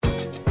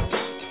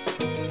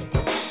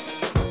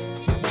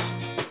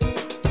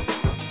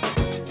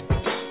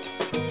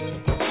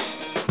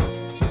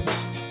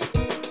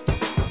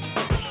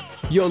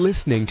You're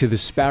listening to the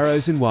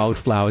Sparrows and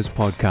Wildflowers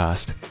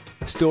podcast.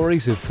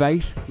 Stories of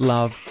faith,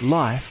 love,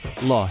 life,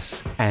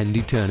 loss, and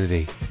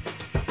eternity.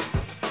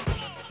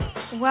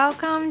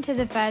 Welcome to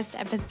the first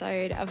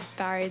episode of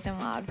Sparrows and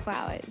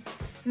Wildflowers.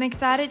 I'm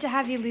excited to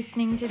have you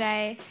listening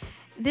today.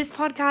 This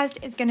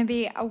podcast is going to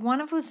be a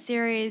wonderful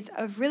series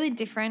of really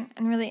different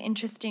and really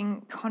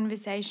interesting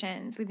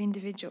conversations with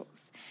individuals.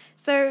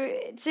 So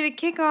to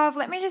kick off,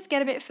 let me just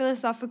get a bit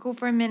philosophical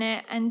for a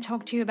minute and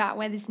talk to you about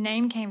where this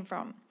name came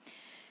from.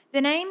 The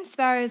name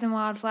Sparrows and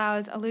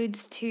Wildflowers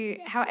alludes to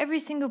how every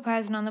single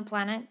person on the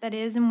planet that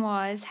is and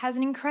was has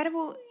an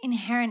incredible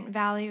inherent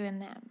value in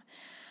them.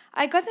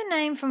 I got the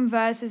name from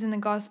verses in the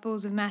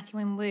Gospels of Matthew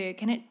and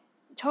Luke, and it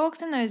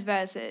talks in those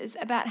verses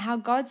about how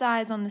God's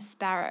eye is on the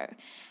sparrow,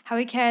 how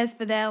he cares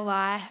for their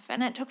life,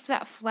 and it talks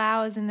about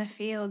flowers in the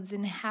fields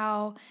and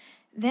how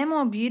they're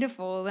more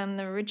beautiful than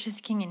the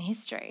richest king in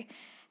history.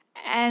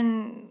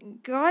 And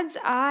God's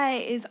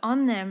eye is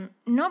on them,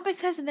 not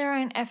because of their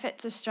own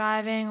efforts or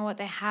striving or what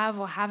they have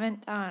or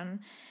haven't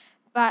done,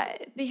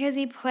 but because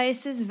he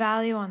places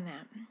value on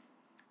them.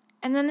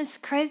 And then this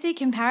crazy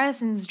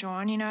comparison's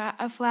drawn,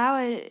 a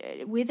flower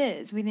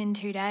withers within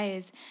 2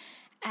 days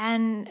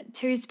and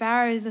 2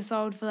 sparrows are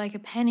sold for like a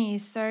penny.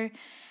 So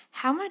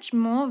how much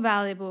more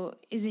valuable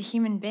is a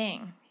human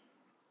being?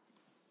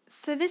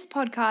 So this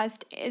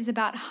podcast is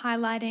about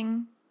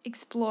highlighting,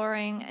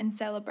 exploring, and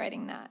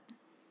celebrating that.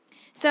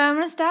 So I'm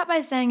going to start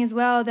by saying as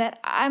well that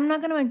I'm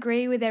not going to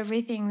agree with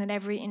everything that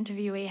every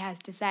interviewee has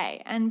to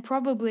say, and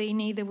probably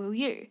neither will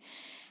you.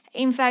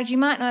 In fact, you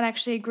might not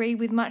actually agree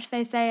with much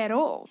they say at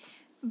all.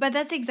 But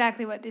that's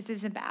exactly what this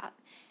is about.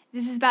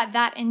 This is about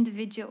that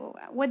individual,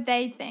 what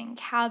they think,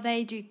 how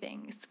they do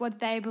things, what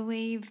they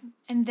believe,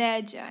 and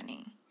their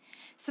journey.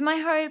 So my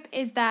hope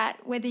is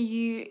that whether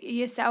you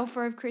yourself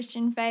are of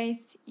Christian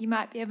faith, you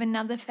might be of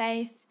another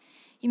faith,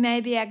 you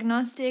may be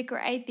agnostic or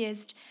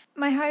atheist,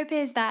 my hope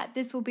is that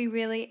this will be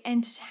really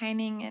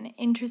entertaining and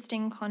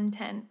interesting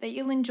content that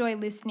you'll enjoy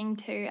listening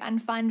to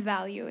and find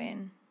value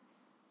in.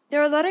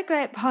 There are a lot of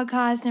great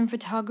podcast and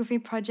photography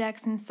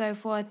projects and so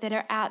forth that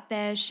are out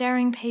there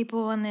sharing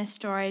people and their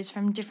stories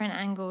from different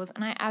angles,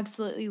 and I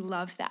absolutely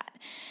love that.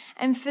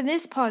 And for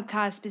this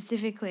podcast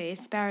specifically,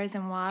 Sparrows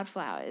and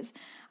Wildflowers,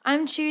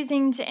 I'm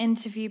choosing to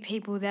interview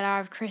people that are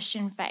of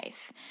Christian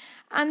faith.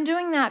 I'm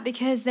doing that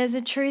because there's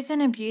a truth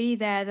and a beauty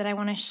there that I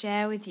want to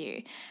share with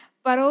you,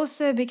 but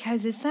also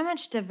because there's so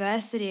much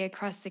diversity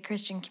across the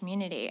Christian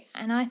community.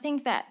 And I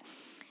think that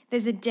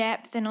there's a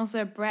depth and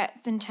also a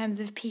breadth in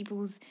terms of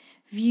people's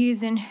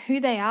views and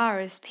who they are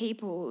as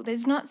people.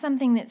 There's not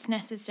something that's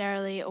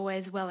necessarily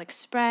always well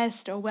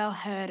expressed or well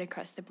heard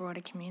across the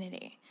broader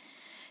community.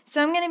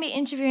 So I'm going to be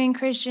interviewing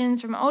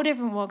Christians from all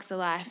different walks of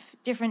life,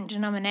 different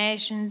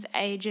denominations,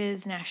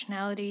 ages,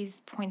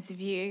 nationalities, points of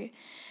view.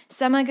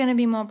 Some are going to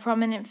be more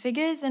prominent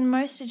figures, and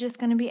most are just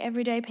going to be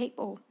everyday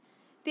people.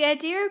 The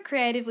idea of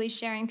creatively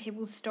sharing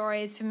people's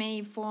stories for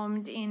me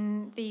formed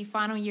in the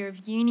final year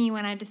of uni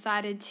when I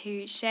decided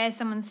to share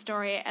someone's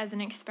story as an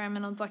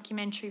experimental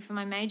documentary for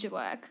my major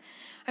work.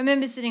 I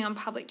remember sitting on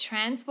public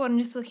transport and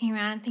just looking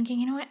around and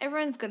thinking,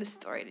 everyone's got a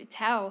story to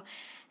tell.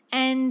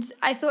 And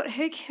I thought,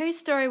 whose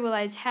story will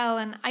I tell?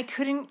 And I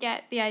couldn't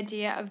get the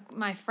idea of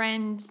my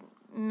friend,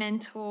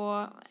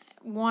 mentor,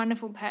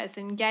 wonderful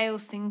person, Gail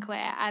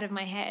Sinclair, out of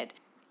my head.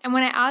 And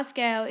when I asked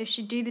Gail if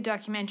she'd do the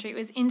documentary, it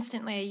was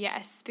instantly a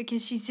yes,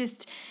 because she's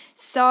just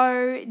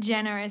so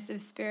generous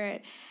of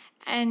spirit.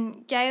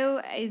 And Gail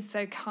is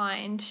so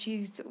kind.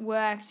 She's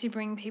worked to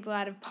bring people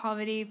out of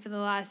poverty for the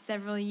last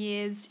several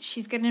years.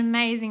 She's got an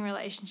amazing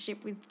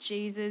relationship with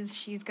Jesus.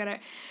 She's got a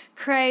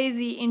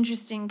crazy,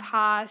 interesting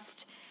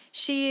past.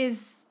 She is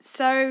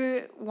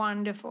so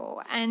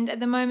wonderful. And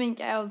at the moment,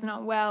 Gail's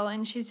not well,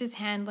 and she's just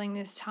handling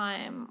this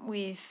time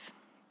with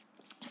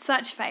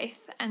such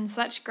faith and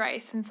such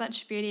grace and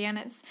such beauty, and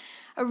it's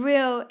a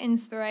real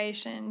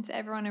inspiration to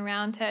everyone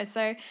around her.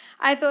 So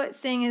I thought,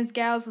 seeing as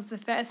Gail's was the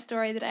first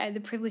story that I had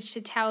the privilege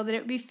to tell, that it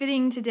would be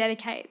fitting to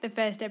dedicate the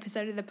first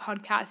episode of the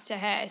podcast to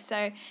her.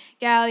 So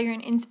Gail, you're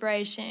an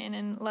inspiration,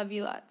 and love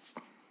you lots.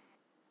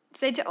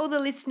 So to all the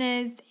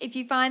listeners, if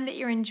you find that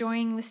you're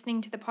enjoying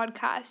listening to the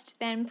podcast,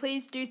 then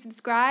please do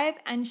subscribe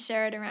and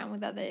share it around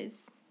with others.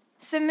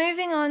 So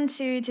moving on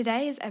to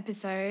today's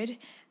episode,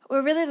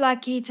 we're really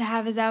lucky to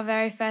have as our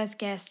very first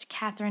guest,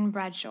 Catherine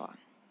Bradshaw.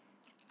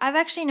 I've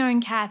actually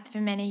known Kath for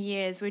many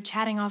years. We're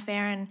chatting off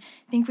air and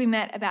I think we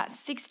met about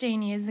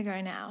 16 years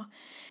ago now.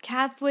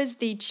 Kath was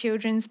the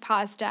children's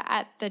pastor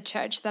at the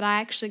church that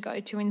I actually go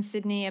to in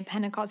Sydney, a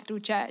Pentecostal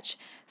church,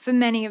 for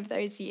many of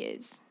those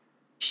years.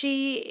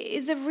 She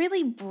is a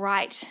really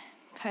bright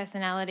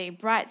personality.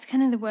 Bright's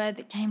kind of the word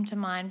that came to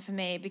mind for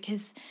me,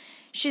 because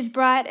she's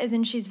bright as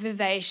in she's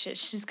vivacious,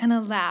 she's kind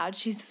of loud,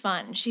 she's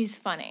fun, she's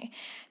funny.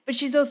 But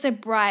she's also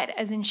bright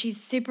as in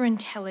she's super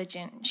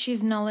intelligent,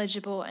 she's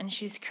knowledgeable, and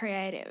she's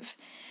creative.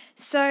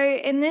 So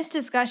in this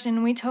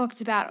discussion, we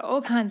talked about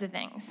all kinds of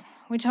things.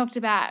 We talked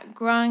about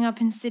growing up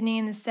in Sydney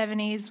in the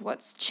 70s,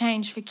 what's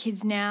changed for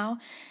kids now,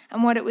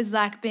 and what it was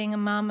like being a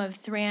mum of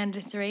 3 under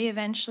 3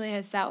 eventually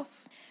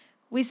herself.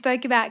 We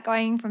spoke about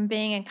going from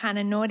being a kind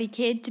of naughty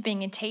kid to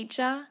being a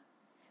teacher.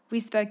 We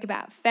spoke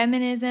about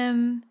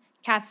feminism,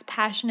 Kath's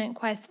passionate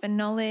quest for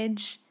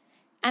knowledge,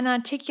 and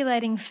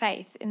articulating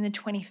faith in the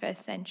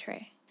 21st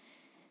century.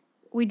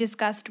 We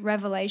discussed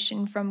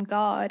revelation from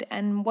God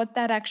and what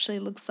that actually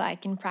looks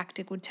like in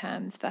practical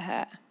terms for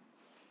her.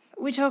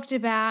 We talked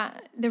about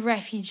the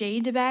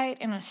refugee debate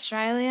in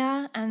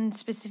Australia and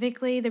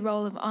specifically the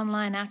role of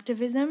online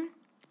activism.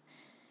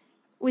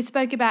 We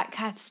spoke about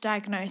Kath's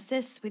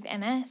diagnosis with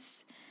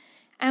MS,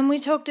 and we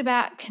talked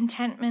about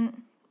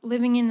contentment,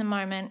 living in the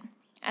moment,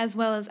 as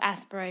well as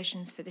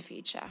aspirations for the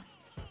future.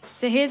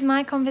 So here's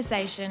my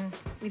conversation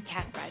with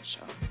Kath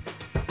Bradshaw.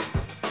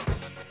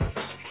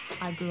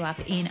 I grew up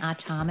in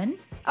Artarmon.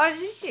 Oh,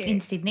 did you? In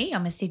Sydney.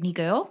 I'm a Sydney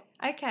girl,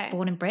 Okay.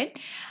 born and bred.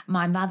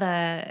 My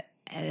mother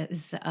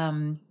is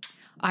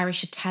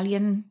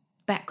Irish-Italian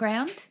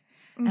background,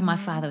 and my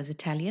father was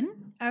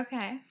Italian.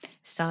 Okay.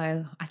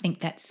 So I think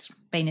that's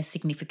been a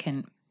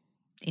significant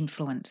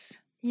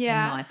influence in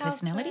my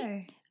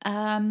personality.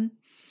 How so?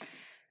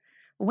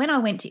 When I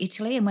went to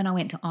Italy and when I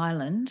went to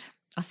Ireland,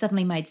 I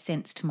suddenly made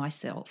sense to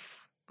myself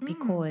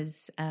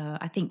because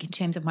I think in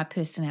terms of my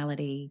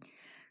personality,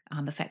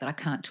 the fact that I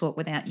can't talk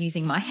without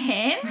using my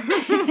hands,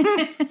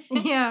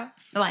 Yeah.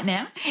 like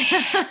now,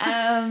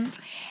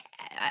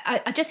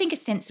 I just think a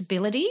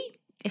sensibility,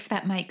 if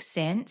that makes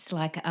sense,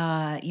 like,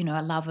 a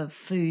love of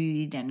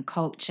food and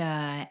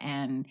culture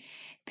and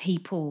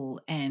people,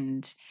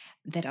 and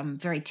that I'm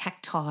very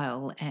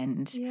tactile,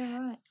 and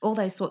all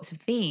those sorts of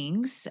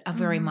things are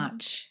very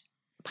much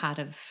part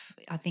of,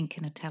 I think,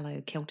 an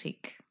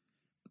Italo-Celtic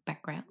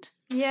background.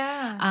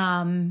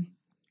 Yeah.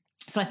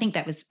 So I think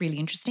that was really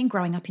interesting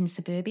growing up in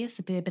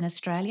suburban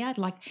Australia.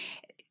 Like,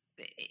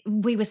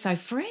 we were so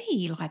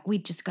free. Like,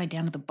 we'd just go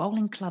down to the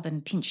bowling club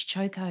and pinch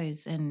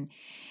chocos, and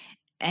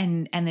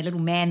the little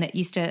man that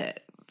used to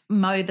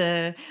mow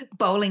the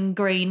bowling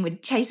green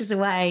would chase us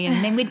away,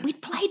 and then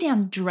we'd play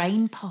down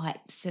drain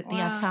pipes at the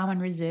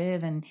Artarmon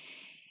Reserve, and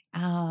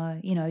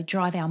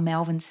drive our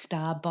Malvern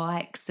Star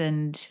bikes,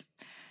 and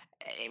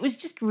it was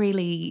just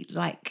really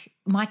like,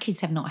 my kids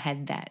have not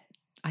had that,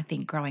 I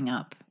think, growing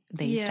up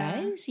these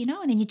days,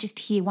 and then you just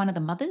hear one of the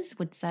mothers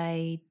would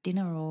say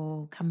dinner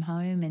or come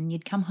home, and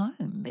you'd come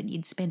home, but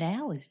you'd spend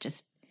hours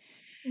just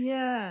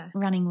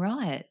running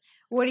riot.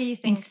 What do you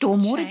think? In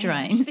stormwater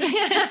drains.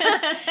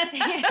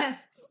 Yes.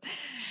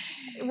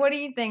 What do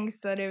you think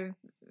sort of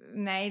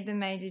made the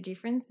major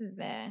differences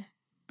there?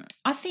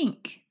 I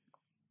think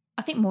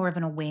more of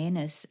an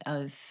awareness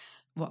of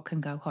what can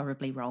go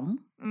horribly wrong.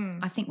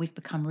 I think we've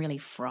become really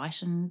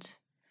frightened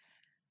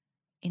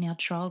in our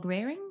child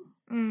rearing.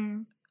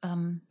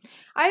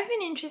 I've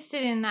been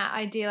interested in that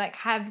idea, like,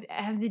 have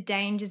the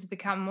dangers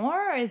become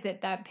more, or is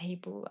it that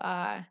people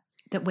are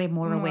that we're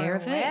more aware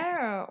of it,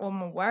 or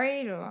more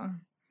worried, or?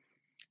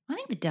 I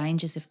think the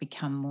dangers have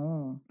become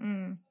more.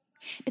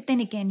 But then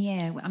again,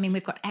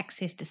 we've got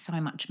access to so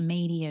much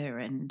media,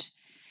 and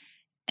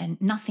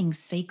nothing's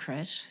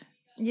secret.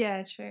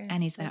 Yeah, true.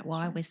 And is that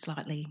why we're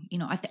slightly,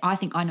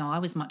 I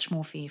was much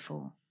more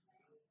fearful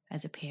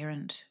as a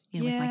parent,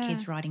 with my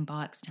kids riding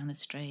bikes down the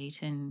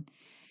street, and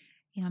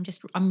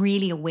I'm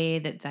really aware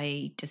that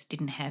they just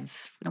didn't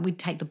have, we'd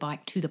take the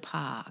bike to the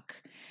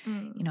park,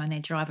 and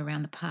they'd drive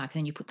around the park, and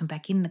then you put them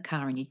back in the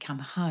car and you'd come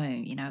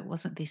home. It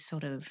wasn't this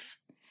sort of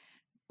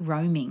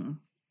roaming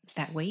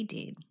that we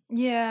did.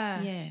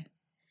 Yeah. Yeah.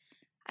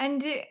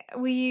 And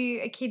were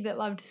you a kid that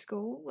loved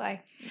school?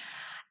 Like,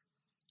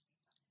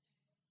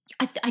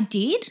 I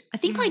did. I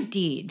think I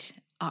did.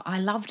 I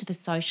loved the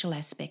social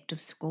aspect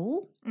of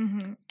school,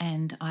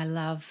 and I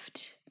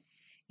loved,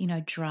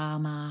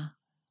 drama.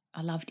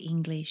 I loved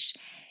English,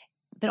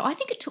 but I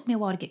think it took me a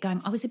while to get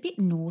going. I was a bit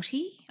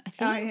naughty, I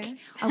think.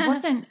 Oh, yeah. I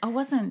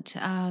wasn't.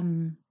 I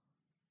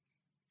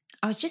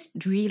was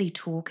just really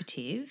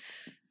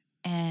talkative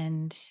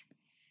and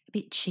a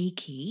bit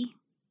cheeky.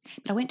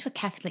 But I went to a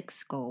Catholic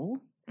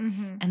school,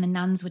 and the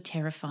nuns were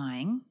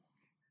terrifying.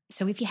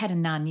 So if you had a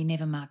nun, you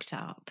never mucked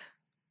up.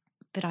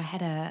 But I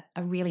had a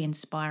really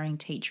inspiring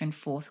teacher in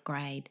 4th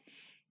grade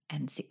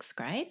and 6th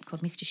grade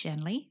called Mr.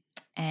 Shanley,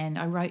 and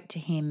I wrote to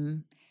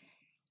him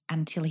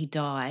until he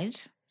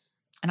died.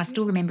 And I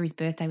still remember his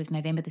birthday was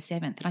November the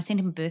 7th. And I sent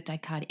him a birthday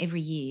card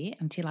every year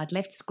until I'd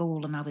left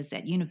school and I was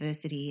at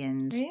university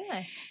and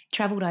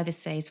travelled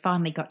overseas,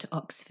 finally got to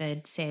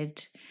Oxford,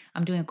 said,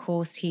 I'm doing a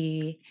course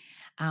here.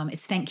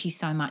 It's thank you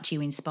so much,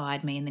 you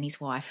inspired me. And then his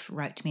wife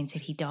wrote to me and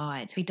said he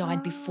died. So he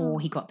died before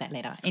he got that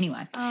letter.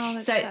 Anyway,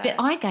 but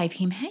I gave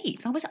him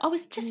heaps. I was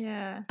just,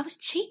 I was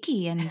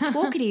cheeky and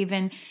talkative.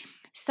 And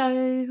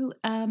so,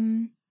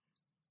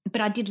 but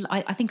I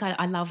think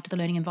I loved the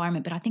learning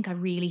environment, but I think I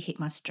really hit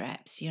my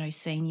straps,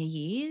 senior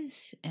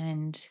years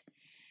and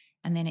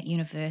then at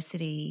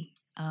university.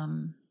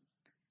 And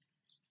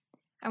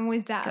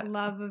was that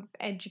love of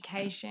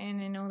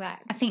education and all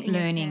that? I think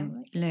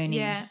learning,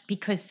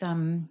 because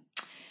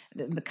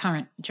the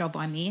current job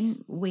I'm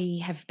in, we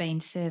have been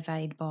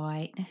surveyed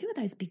by, now who are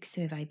those big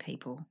survey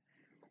people?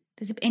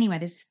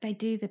 They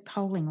do the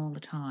polling all the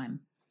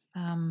time.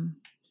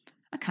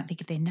 I can't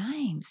think of their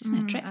names. Isn't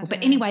that dreadful?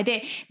 But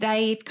anyway,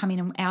 they've come in,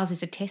 and ours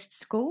is a test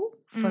school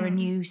for a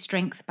new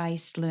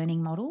strength-based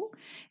learning model.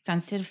 So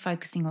instead of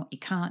focusing on what you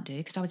can't do,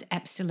 because I was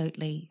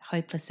absolutely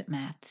hopeless at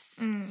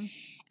maths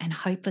and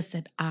hopeless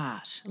at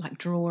art, like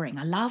drawing.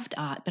 I loved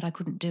art, but I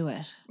couldn't do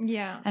it.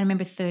 Yeah. I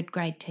remember a third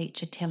grade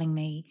teacher telling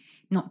me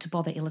not to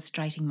bother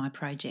illustrating my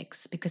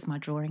projects because my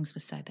drawings were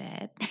so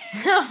bad.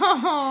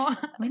 I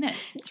mean,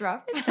 it's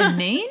rough. It's so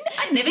mean.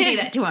 I never do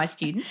that to our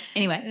students.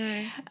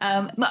 Anyway,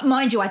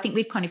 mind you, I think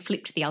we've kind of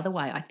flipped the other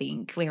way, I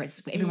think, where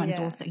it's everyone's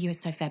also, you're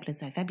so fabulous,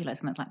 so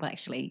fabulous. And it's like, well,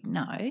 actually,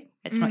 no,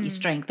 it's not your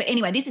strength. But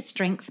anyway, this is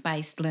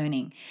strength-based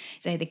learning.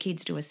 So the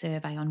kids do a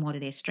survey on what are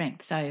their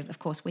strengths. So, of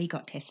course, we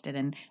got tested,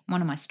 and one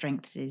of my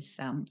strengths is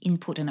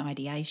input and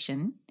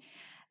ideation.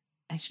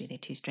 Actually, they're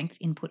two strengths,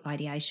 input,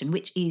 ideation,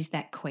 which is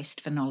that quest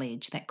for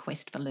knowledge, that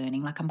quest for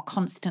learning. Like I'm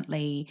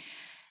constantly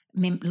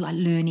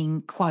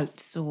learning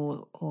quotes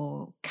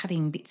or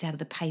cutting bits out of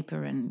the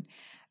paper and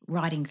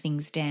writing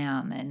things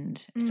down,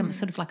 and some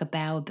sort of like a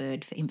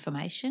bowerbird for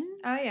information.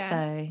 Oh, yeah.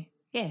 So,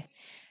 yeah.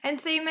 And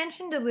so you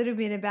mentioned a little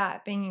bit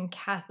about being in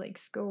Catholic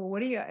school.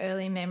 What are your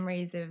early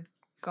memories of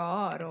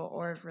God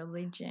or of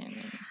religion?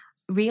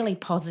 Really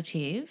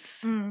positive.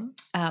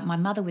 My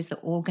mother was the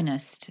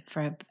organist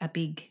for a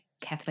big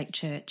Catholic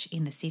church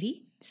in the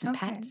city, St.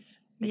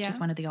 Pat's, which is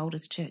one of the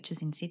oldest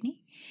churches in Sydney.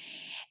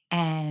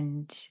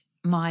 And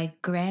my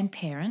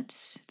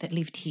grandparents that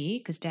lived here,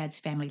 because Dad's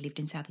family lived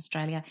in South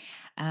Australia,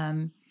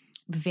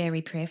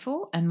 very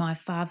prayerful. And my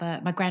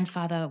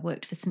grandfather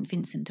worked for St.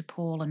 Vincent de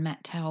Paul and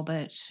Matt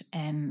Talbot.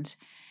 And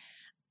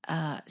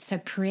so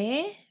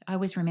prayer, I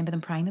always remember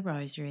them praying the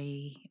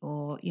rosary,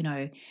 or,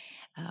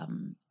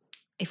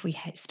 if we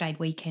had stayed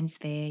weekends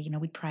there,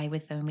 we'd pray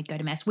with them, we'd go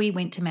to Mass. We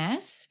went to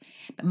Mass,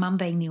 but Mum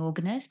being the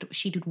organist,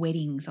 she did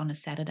weddings on a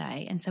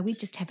Saturday. And so we'd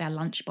just have our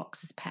lunch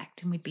boxes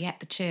packed and we'd be at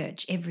the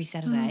church every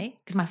Saturday,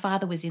 because my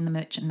father was in the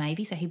Merchant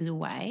Navy, so he was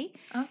away.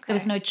 Okay. There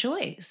was no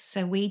choice.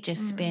 So we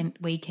just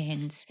spent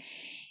weekends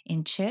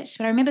in church.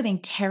 But I remember being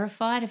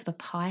terrified of the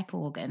pipe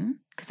organ,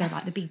 because they're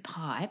like the big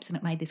pipes, and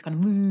it made this kind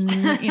of,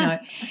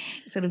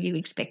 sort of, you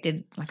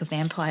expected like a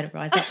vampire to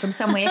rise up from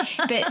somewhere.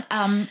 But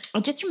I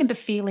just remember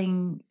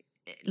feeling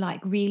like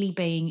really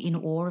being in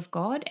awe of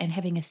God and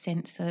having a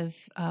sense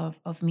of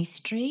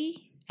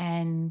mystery,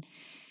 and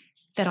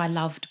that I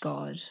loved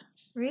God.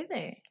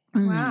 Really?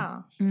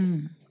 Wow.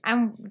 And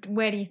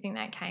where do you think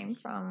that came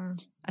from?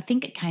 I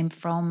think it came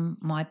from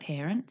my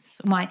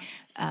parents. My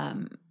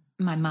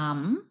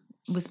mum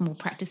was more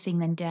practicing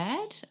than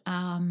Dad.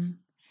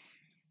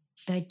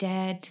 Though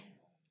Dad...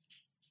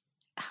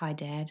 Hi,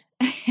 Dad.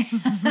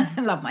 I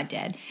love my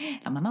dad.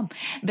 Love my mum.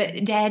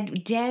 But Dad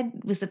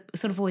was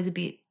sort of always a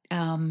bit...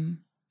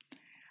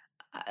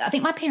 I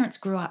think my parents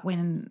grew up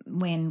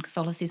when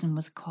Catholicism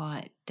was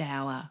quite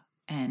dour,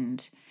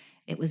 and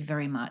it was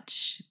very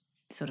much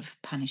sort of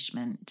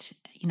punishment.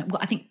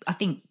 I think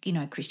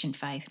Christian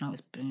faith, and I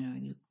was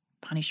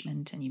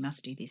punishment, and you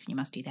must do this and you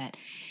must do that.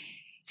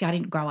 See, I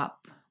didn't grow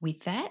up with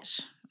that.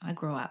 I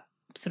grew up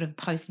sort of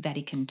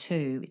post-Vatican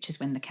II, which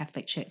is when the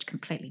Catholic Church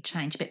completely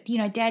changed. But,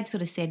 Dad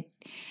sort of said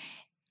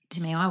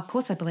to me, of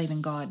course I believe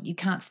in God. You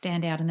can't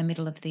stand out in the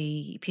middle of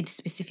the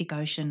Pacific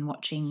Ocean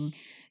watching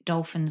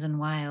dolphins and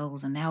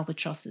whales and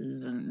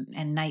albatrosses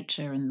and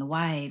nature and the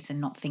waves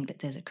and not think that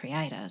there's a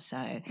creator. So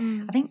I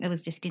think that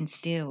was just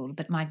instilled.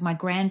 But my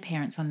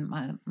grandparents on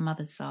my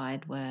mother's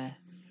side were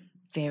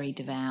very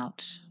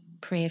devout,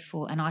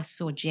 prayerful, and I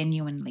saw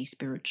genuinely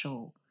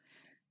spiritual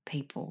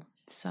people.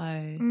 So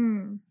I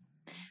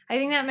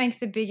think that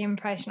makes a big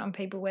impression on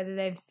people, whether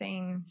they've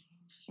seen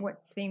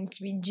what seems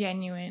to be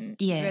genuine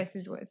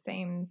versus what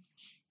seems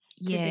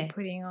to be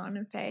putting on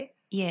a face.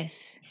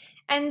 Yes.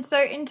 And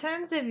so in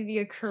terms of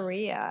your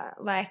career,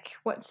 like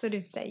what sort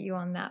of set you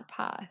on that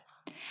path?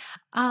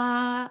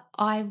 I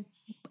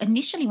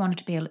initially wanted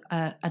to be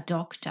a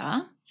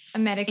doctor. A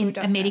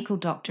medical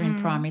doctor in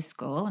primary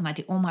school, and I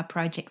did all my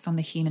projects on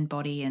the human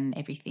body and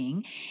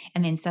everything,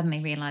 and then suddenly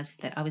realised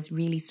that I was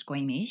really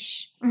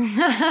squeamish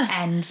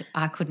and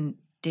I couldn't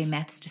do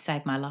maths to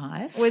save my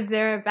life. Was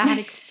there a bad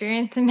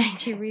experience that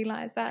made you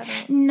realise that?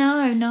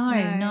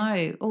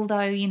 No.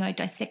 Although,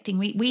 dissecting,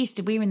 we were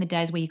in the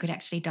days where you could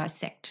actually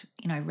dissect,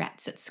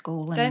 rats at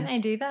school. And don't they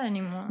do that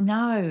anymore?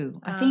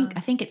 No. I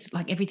think it's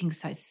like everything's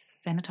so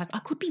sanitised. I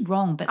could be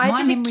wrong, but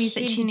my memory is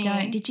that you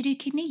don't. Did you do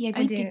kidney? Yeah,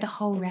 we did the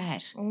whole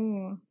rat.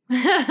 Ooh.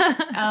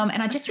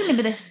 And I just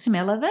remember the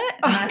smell of it,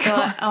 and I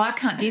thought, I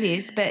can't do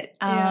this. But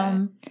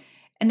and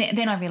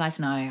then I realised,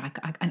 no, I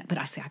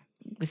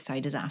was so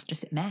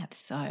disastrous at maths.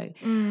 So,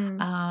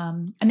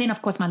 and then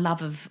of course my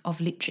love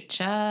of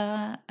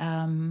literature.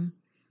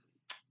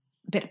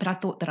 But I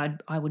thought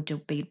that I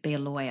would be a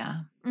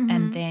lawyer,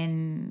 and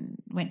then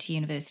went to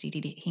university,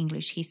 did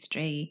English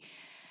history.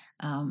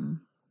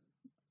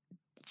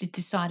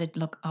 Decided,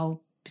 look,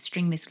 I'll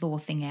string this law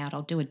thing out.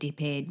 I'll do a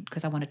dip ed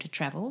because I wanted to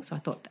travel. So I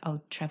thought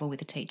I'll travel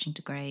with a teaching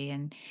degree,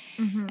 and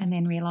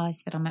then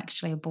realised that I'm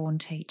actually a born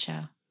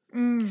teacher.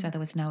 So there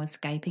was no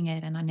escaping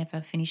it, and I never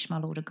finished my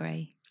law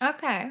degree.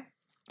 Okay.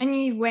 And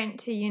you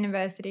went to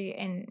university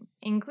in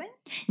England?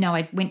 No,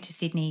 I went to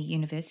Sydney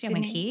University. I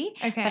went here.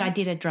 Okay. But I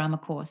did a drama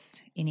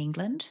course in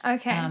England.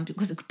 Okay.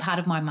 Because part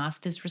of my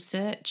master's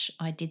research,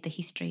 I did the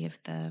history of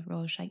the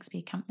Royal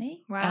Shakespeare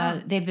Company.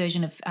 Wow. Their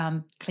version of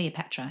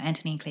Cleopatra,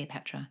 Antony and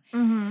Cleopatra.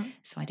 Mm-hmm.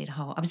 So I did a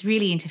whole – I was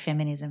really into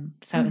feminism.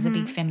 So it was a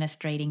big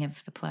feminist reading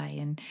of the play,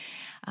 and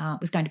it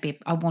was going to be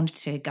 – I wanted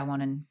to go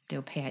on and do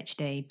a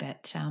PhD,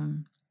 but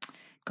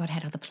God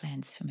had other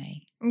plans for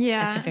me.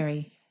 Yeah.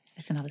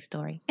 That's another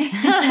story.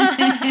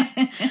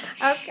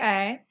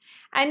 Okay.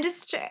 And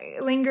just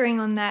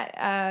lingering on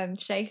that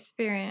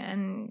Shakespeare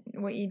and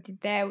what you did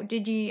there,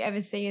 did you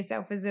ever see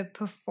yourself as a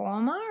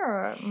performer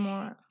or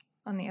more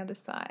on the other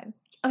side?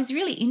 I was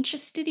really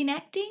interested in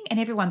acting, and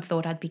everyone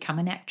thought I'd become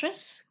an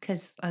actress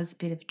because I was a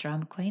bit of a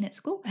drama queen at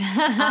school.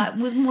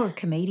 Was more a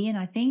comedian,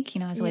 I think.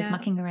 I was always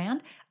mucking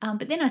around.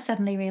 But then I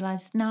suddenly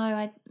realised,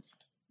 no,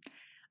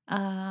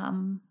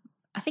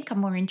 I think I'm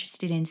more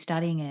interested in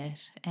studying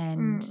it.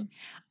 And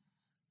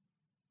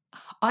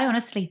I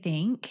honestly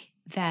think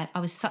that I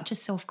was such a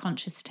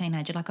self-conscious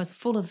teenager. Like I was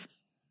full of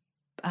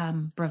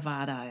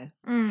bravado,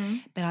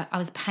 but I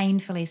was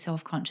painfully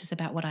self-conscious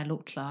about what I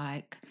looked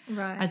like.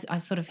 Right. I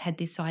sort of had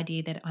this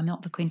idea that I'm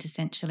not the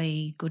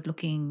quintessentially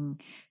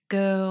good-looking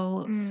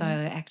girl, so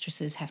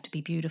actresses have to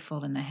be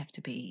beautiful and they have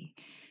to be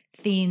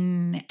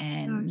thin.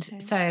 And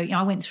so,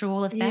 I went through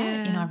all of that.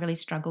 Yeah. I really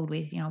struggled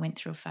with, I went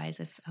through a phase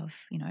of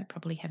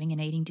probably having an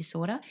eating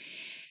disorder.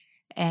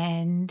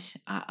 And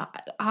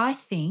I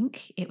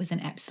think it was an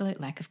absolute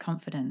lack of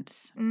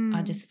confidence.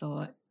 I just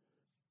thought,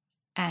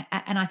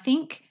 and I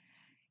think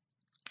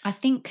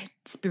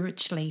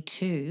spiritually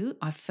too,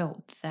 I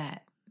felt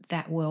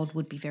that world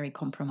would be very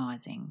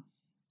compromising.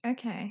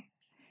 Okay.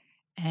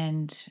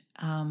 And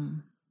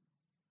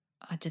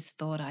I just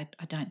thought, I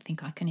don't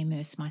think I can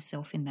immerse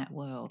myself in that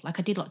world. Like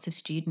I did lots of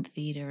student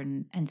theatre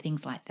and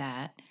things like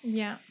that.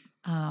 Yeah.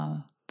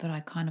 But I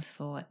kind of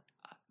thought,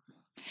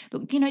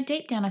 look,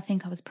 deep down I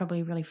think I was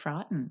probably really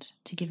frightened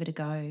to give it a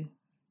go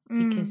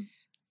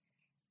because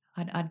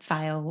I'd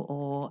fail,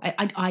 or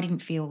I didn't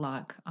feel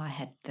like I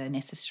had the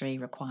necessary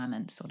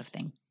requirements, sort of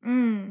thing.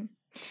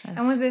 So,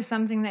 and was there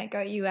something that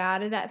got you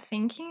out of that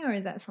thinking, or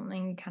is that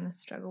something you kind of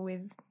struggle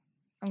with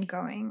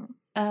ongoing?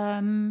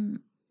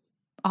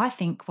 I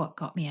think what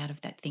got me out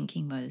of that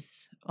thinking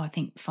was, I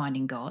think,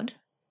 finding God,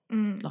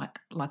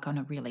 like on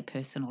a really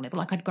personal level.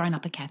 Like I'd grown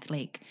up a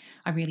Catholic.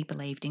 I really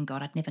believed in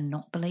God. I'd never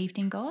not believed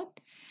in God.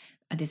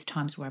 There's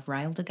times where I've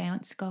railed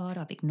against God.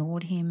 I've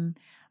ignored him.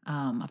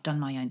 I've done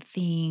my own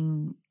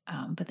thing.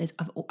 But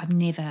I've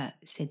never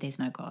said there's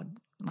no God.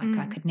 Like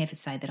I could never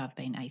say that I've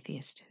been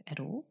atheist at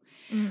all.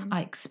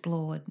 I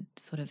explored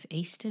sort of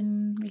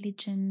Eastern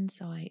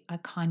religions. I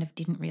kind of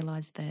didn't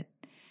realise that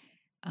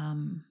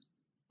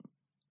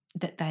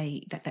that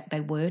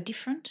they were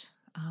different.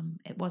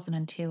 It wasn't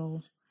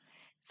until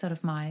sort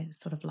of my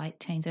sort of late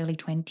teens, early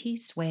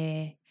 20s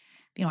where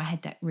I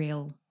had that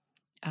real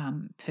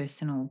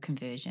personal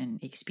conversion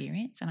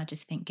experience, and I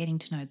just think getting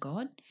to know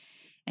God,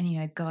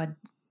 and God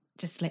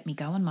just let me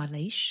go on my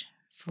leash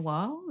for a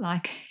while,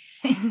 like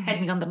had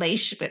me on the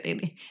leash, but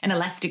an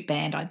elastic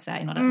band, I'd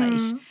say, not a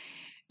leash,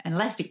 an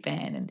elastic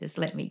band, and just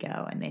let me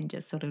go, and then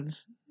just sort of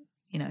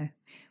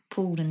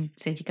pulled and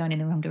said, you're going in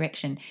the wrong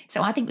direction.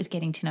 So I think it was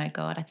getting to know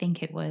God. I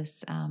think it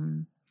was a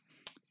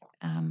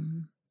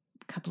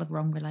couple of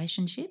wrong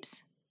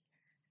relationships,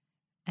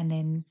 and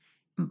then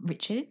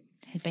Richard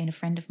had been a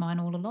friend of mine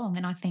all along,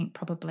 and I think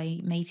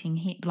probably meeting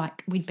him,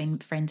 like we'd been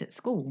friends at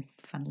school,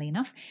 funnily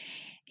enough.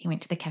 He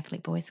went to the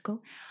Catholic boys'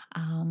 school,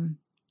 and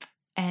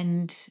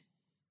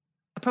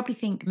I probably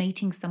think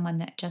meeting someone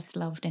that just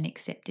loved and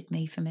accepted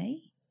me for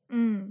me,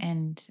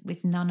 and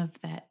with none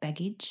of that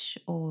baggage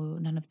or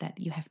none of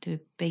that you have to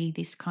be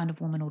this kind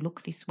of woman or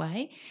look this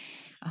way,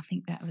 I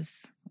think that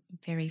was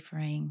very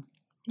freeing.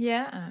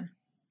 Yeah.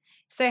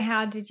 So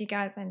how did you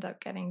guys end up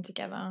getting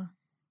together?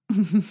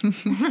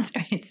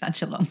 It's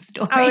such a long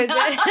story. Oh, is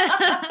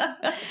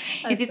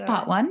it? Is this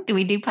part one? Do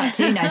we do part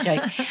two? No,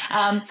 joke.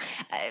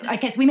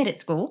 Okay, so we met at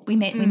school. We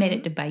met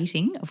at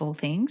debating, of all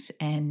things,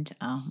 and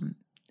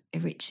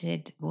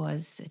Richard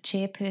was a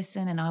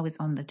chairperson and I was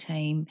on the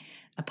team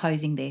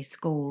opposing their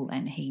school,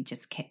 and he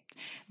just kept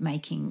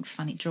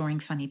drawing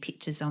funny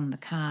pictures on the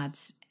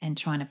cards and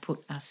trying to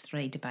put us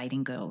three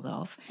debating girls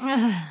off.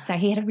 So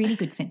he had a really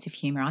good sense of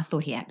humour. I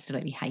thought he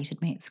absolutely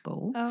hated me at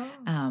school.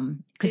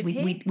 Because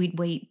we'd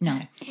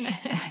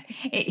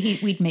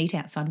meet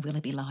outside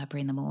Willoughby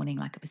Library in the morning,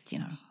 like it was,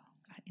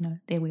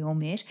 there we all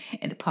met,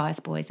 and the Pious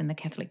boys and the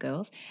Catholic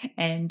girls.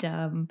 And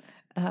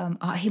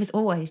he was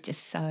always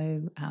just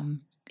so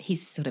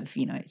his sort of,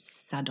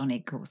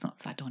 sardonic, or it's not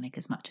sardonic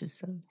as much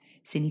as a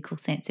cynical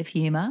sense of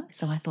humour.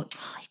 So I thought,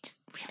 he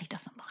just really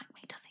doesn't like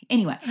me, does he?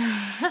 Anyway,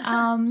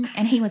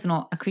 and he was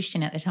not a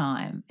Christian at the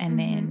time. And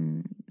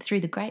then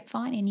through the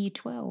grapevine in year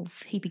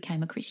 12, he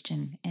became a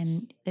Christian,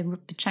 and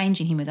the change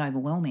in him was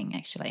overwhelming,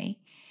 actually.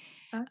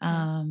 Okay.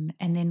 And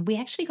then we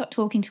actually got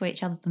talking to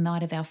each other the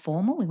night of our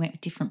formal. We went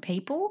with different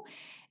people.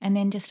 And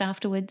then just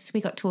afterwards,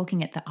 we got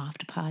talking at the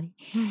after party.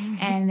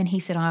 And then he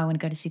said, I want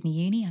to go to Sydney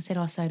Uni. I said,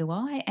 oh, so do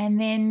I. And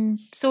then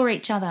saw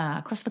each other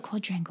across the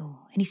quadrangle.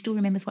 And he still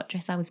remembers what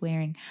dress I was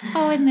wearing.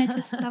 Oh, isn't that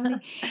just lovely?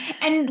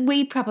 And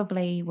we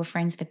probably were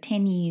friends for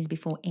 10 years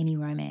before any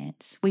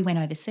romance. We went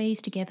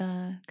overseas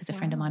together because a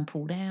friend of mine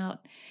pulled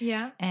out.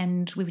 Yeah.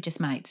 And we were just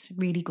mates,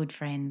 really good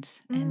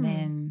friends. And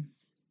then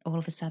all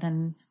of a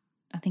sudden,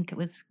 I think it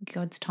was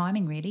God's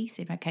timing really.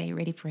 Said, okay, you're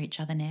ready for each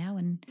other now.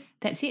 And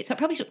that's it. So it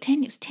probably took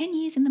 10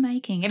 years in the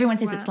making. Everyone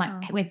says it's like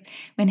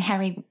when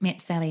Harry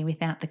met Sally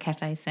without the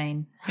cafe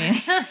scene.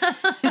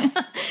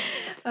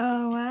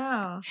 Oh,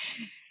 wow.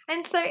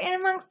 And so in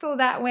amongst all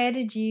that, where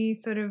did you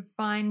sort of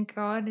find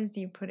God, as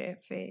you put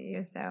it, for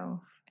yourself?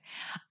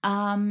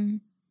 I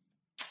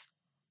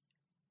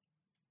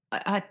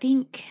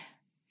think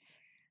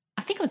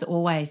I was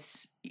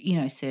always,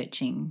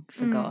 searching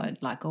for God,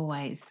 like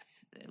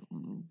always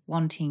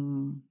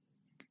wanting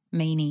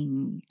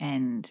meaning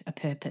and a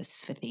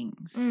purpose for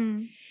things.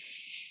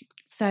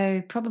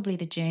 So probably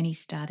the journey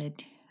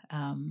started.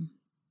 I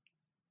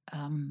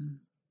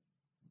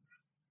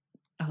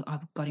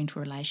got into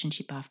a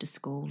relationship after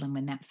school, and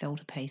when that fell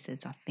to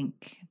pieces, I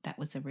think that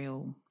was a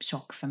real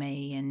shock for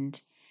me. And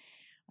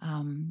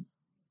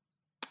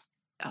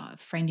a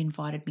friend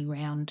invited me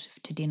round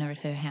to dinner at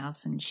her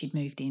house, and she'd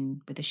moved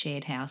in with a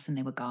shared house and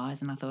there were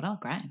guys, and I thought, oh,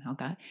 great, I'll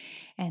go.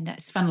 And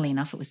that's, funnily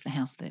enough, it was the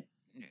house that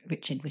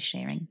Richard was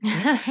sharing.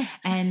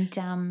 And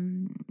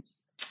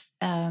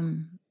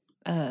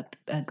a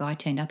guy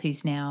turned up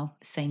who's now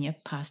senior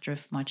pastor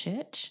of my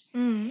church,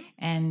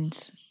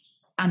 and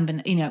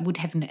would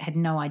have had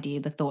no idea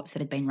the thoughts that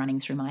had been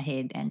running through my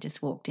head, and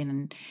just walked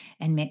in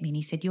and met me, and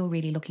he said, you're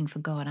really looking for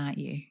God, aren't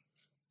you?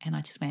 And I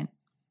just went,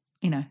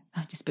 I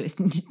just burst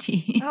into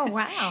tears. Oh,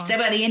 wow. So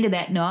by the end of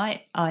that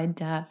night,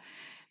 I'd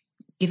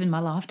given my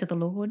life to the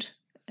Lord.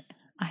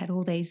 I had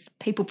all these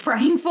people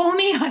praying for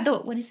me. I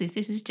thought, what is this?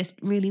 This is just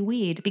really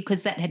weird,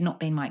 because that had not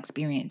been my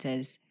experience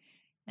as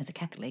a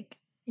Catholic.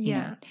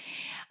 Yeah.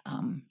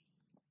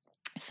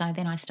 So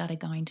then I started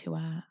going to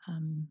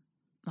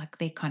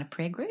their kind of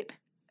prayer group.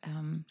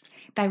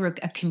 They were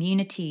a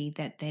community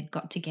that they'd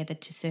got together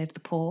to serve the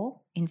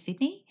poor in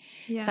Sydney.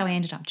 Yeah. So I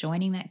ended up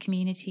joining that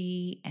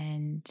community,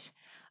 and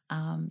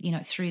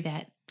through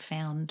that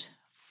found,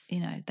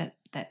 that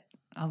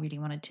I really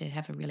wanted to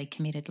have a really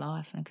committed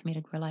life and a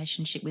committed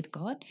relationship with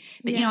God.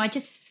 But, I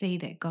just see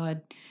that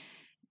God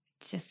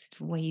just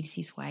weaves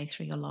his way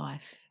through your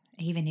life,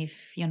 even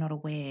if you're not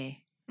aware.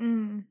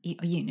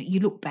 You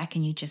look back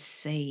and you just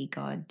see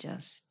God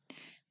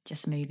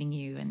just moving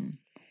you, and,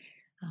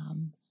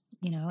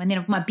 and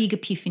then my big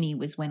epiphany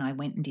was when I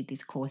went and did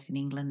this course in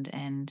England,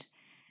 and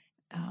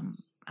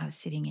I was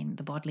sitting in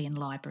the Bodleian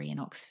Library in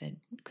Oxford,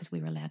 because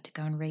we were allowed to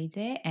go and read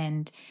there,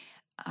 and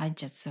I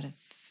just sort of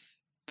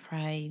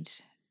prayed.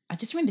 I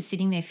just remember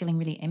sitting there feeling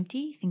really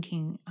empty,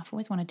 thinking, I've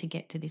always wanted to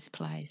get to this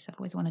place. I've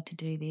always wanted to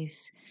do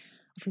this.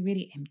 I feel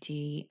really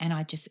empty. And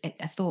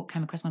a thought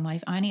came across my mind,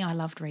 if only I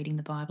loved reading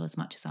the Bible as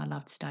much as I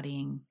loved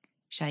studying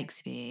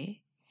Shakespeare.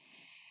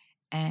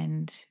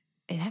 And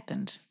it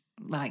happened.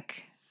 Wow.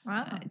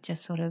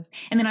 Just sort of,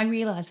 and then I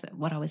realised that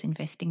what I was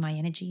investing my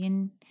energy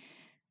in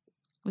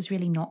was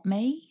really not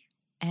me,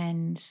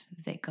 and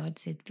that God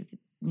said,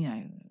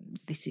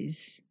 this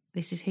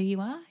is who you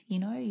are.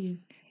 You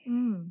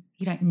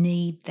don't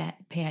need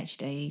that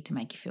PhD to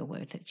make you feel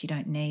worth it. You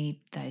don't need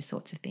those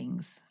sorts of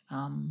things.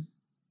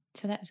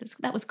 So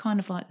that was kind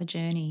of like the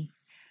journey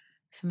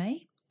for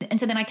me. And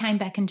so then I came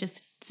back and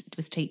just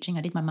was teaching.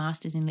 I did my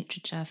master's in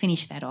literature,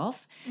 finished that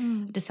off,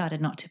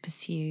 decided not to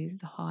pursue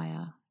the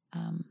higher,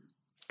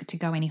 to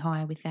go any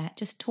higher with that.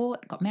 Just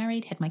taught, got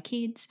married, had my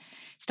kids,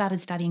 started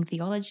studying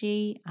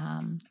theology.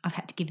 I've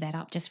had to give that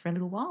up just for a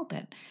little while,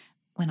 but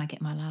when I get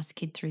my last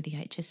kid through the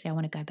HSC, I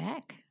want to go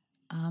back.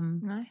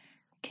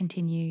 Nice.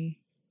 Continue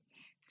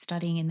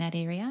studying in that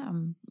area.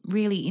 I'm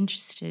really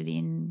interested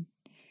in,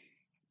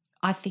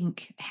 I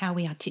think, how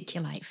we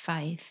articulate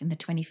faith in the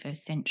 21st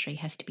century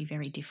has to be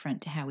very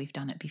different to how we've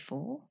done it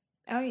before.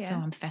 Oh, yeah. So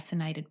I'm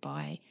fascinated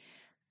by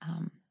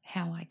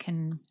how I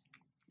can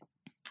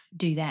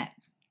do that.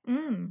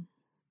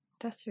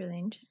 That's really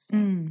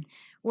interesting.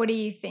 What do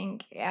you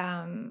think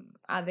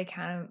are the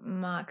kind of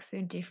marks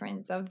of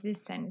difference of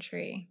this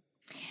century?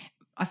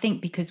 I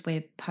think because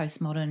we're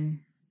postmodern,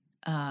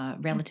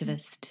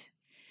 relativist,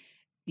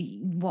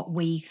 what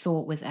we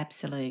thought was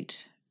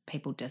absolute,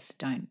 people just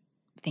don't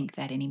think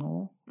that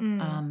anymore. We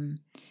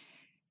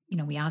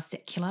are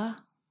secular.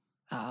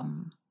 I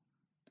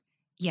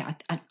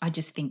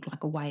just think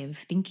like a way of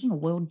thinking, a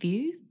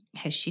worldview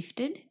has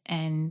shifted,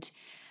 and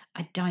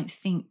I don't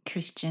think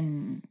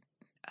Christian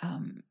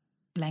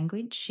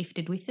language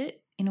shifted with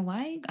it in a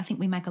way. I think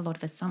we make a lot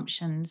of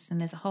assumptions, and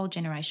there's a whole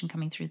generation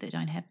coming through that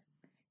don't have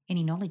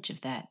any knowledge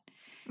of that.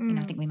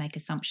 I think we make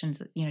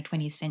assumptions,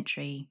 20th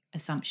century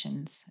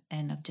assumptions,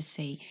 and I just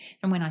see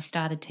from when I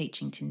started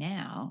teaching to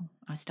now,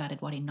 I started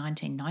in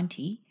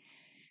 1990,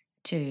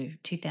 to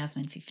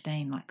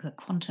 2015, like the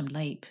quantum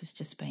leap has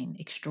just been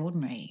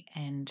extraordinary.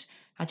 And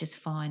I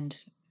just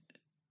can't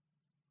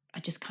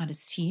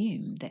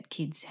assume that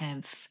kids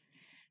have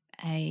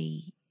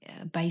a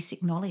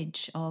basic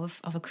knowledge of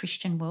a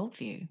Christian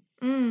worldview.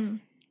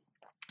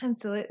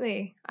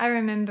 Absolutely. I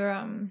remember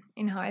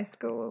in high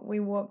school we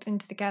walked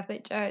into the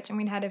Catholic Church and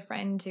we'd had a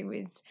friend who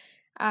was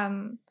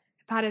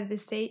part of the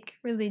Sikh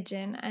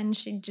religion, and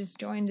she'd just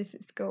joined us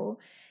at school.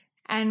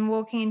 And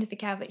walking into the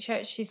Catholic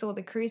Church, she saw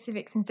the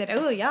crucifix and said,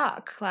 "Oh,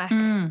 yuck, like,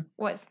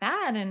 what's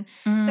that?" And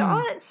thought,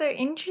 "Oh, that's so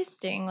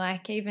interesting.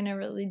 Like, even a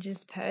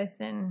religious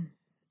person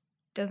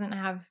doesn't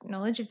have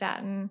knowledge of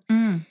that." And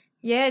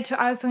yeah,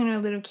 I was talking to a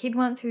little kid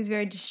once who was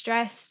very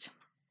distressed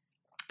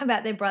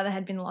about their brother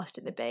had been lost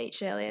at the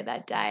beach earlier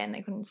that day and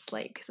they couldn't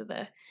sleep because of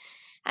the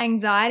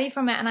anxiety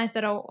from it. And I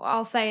said, "Oh,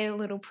 I'll say a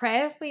little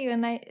prayer for you."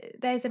 And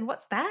they said,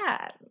 "What's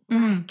that?"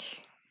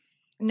 Like,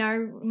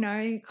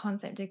 no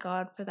concept of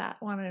God for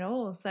that one at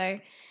all. So,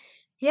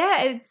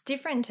 yeah, it's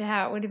different to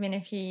how it would have been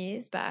a few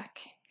years back.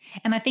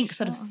 And I think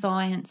sort of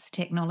science,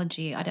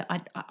 technology, I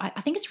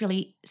think it's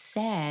really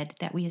sad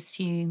that we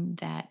assume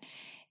that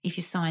if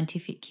you're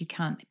scientific, you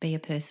can't be a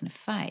person of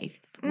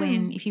faith.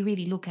 When if you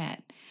really look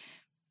at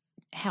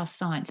how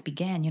science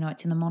began,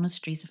 it's in the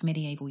monasteries of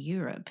medieval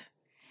Europe.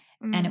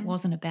 And it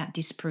wasn't about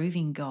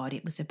disproving God.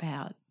 It was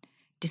about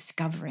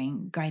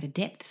discovering greater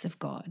depths of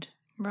God.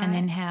 Right. And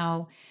then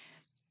how,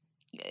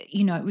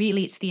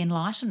 really it's the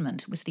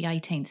Enlightenment. It was the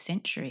 18th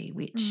century,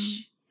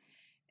 which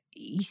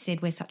you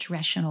said we're such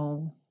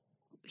rational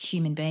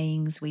human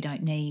beings. We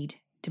don't need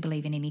to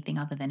believe in anything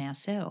other than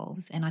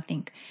ourselves. And I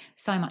think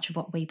so much of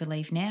what we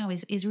believe now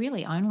is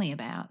really only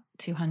about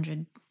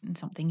 200 and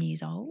something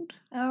years old.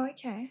 Oh,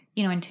 okay.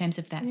 In terms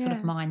of that sort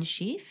of mind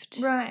shift.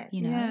 Right,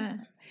 Yeah.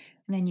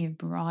 And then your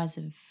rise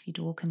of your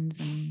Dawkins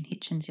and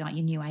Hitchens, like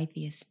your new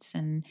atheists,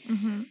 and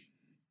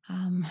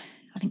I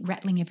think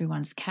rattling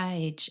everyone's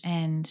cage.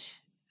 And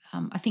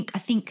I think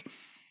when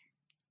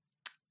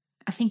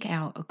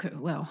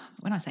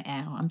I say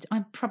I'm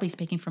probably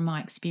speaking from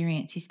my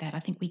experience, is that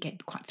I think we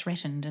get quite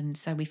threatened, and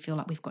so we feel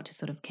like we've got to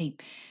sort of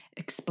keep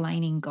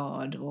explaining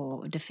God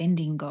or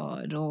defending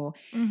God,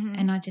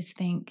 and I just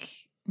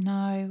think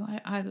no,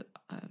 I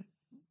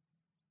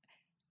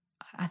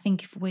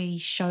think if we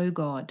show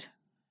God,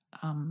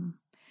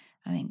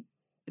 I think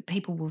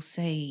people will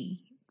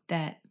see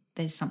that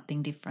there's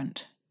something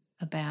different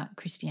about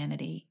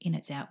Christianity in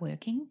its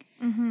outworking.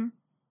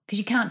 Because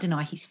you can't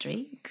deny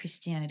history.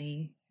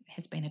 Christianity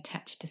has been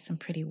attached to some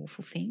pretty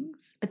awful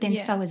things, but then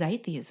so is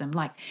atheism.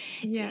 Like,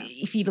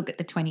 if you look at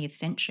the 20th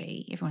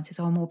century, everyone says,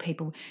 "Oh, more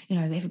people,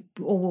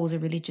 all wars are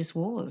religious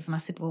wars." And I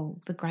said,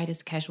 well, the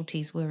greatest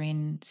casualties were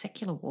in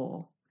secular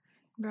war.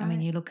 Right. I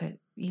mean, you look at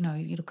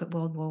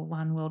World War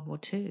I, World War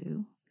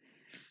II,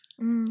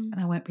 and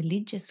they weren't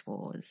religious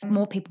wars.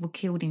 More people were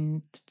killed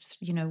in,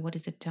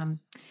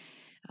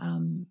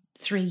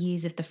 3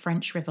 years of the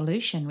French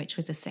Revolution, which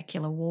was a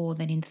secular war,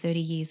 than in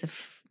 30 years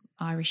of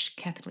Irish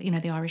Catholic, the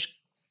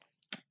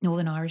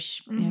Northern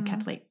Irish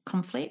Catholic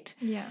conflict.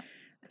 Yeah.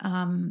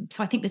 So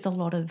I think there's a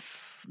lot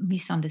of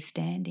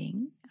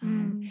misunderstanding.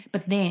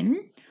 But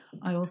then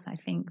I also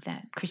think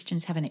that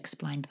Christians haven't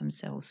explained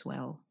themselves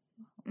well,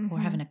 or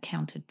haven't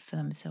accounted for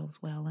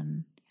themselves well.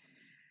 And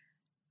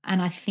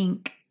I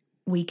think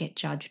we get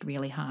judged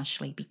really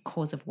harshly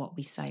because of what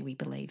we say we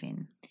believe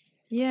in.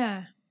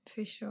 Yeah,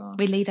 for sure.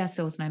 We leave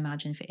ourselves no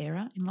margin for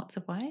error in lots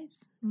of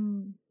ways.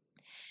 And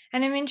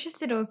I'm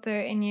interested also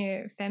in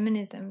your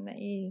feminism that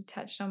you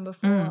touched on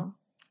before.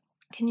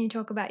 Can you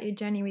talk about your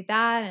journey with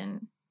that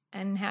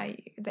and how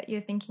that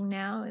you're thinking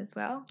now as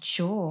well?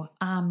 Sure.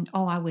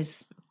 I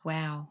was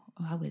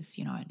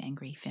an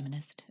angry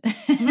feminist.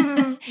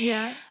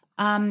 Yeah.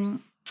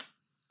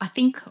 I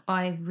think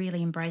I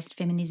really embraced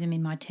feminism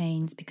in my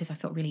teens because I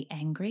felt really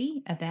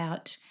angry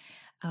about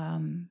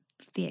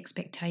the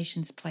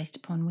expectations placed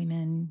upon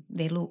women,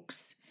 their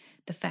looks,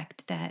 the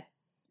fact that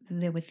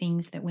there were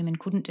things that women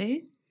couldn't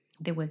do.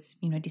 There was,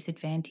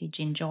 disadvantage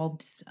in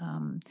jobs,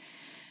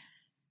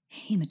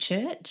 in the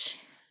church.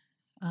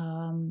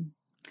 And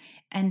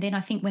then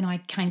I think when I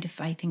came to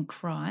faith in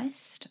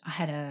Christ, I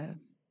had a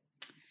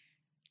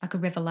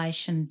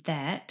revelation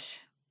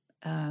that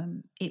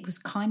it was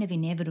kind of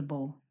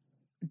inevitable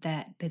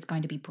that there's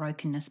going to be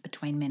brokenness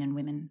between men and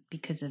women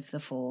because of the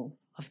fall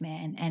of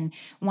man. And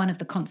one of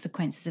the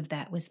consequences of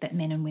that was that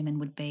men and women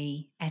would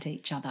be at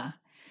each other.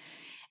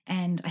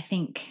 And I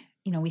think,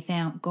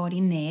 without God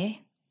in there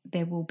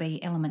will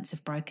be elements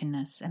of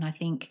brokenness. And I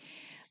think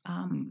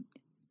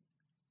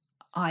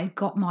I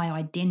got my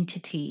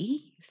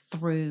identity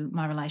through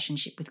my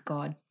relationship with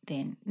God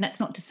then. And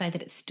that's not to say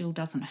that it still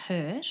doesn't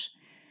hurt.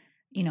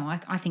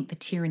 I think the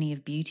tyranny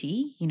of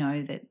beauty,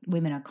 that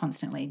women are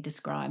constantly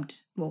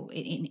described,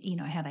 in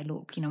how they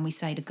look, and we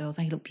say to girls,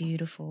 "Oh, you look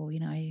beautiful,"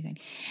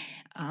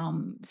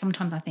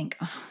 sometimes I think,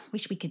 I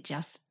wish we could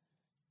just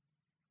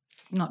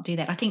not do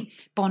that. I think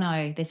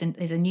Bono,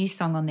 there's a new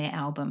song on their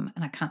album,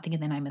 and I can't think of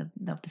the name of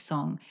the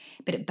song,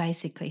 but it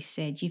basically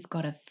said, "You've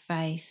got a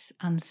face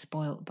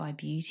unspoilt by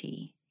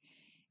beauty."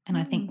 And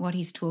I think what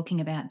he's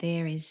talking about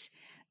there is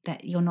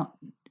that you're not,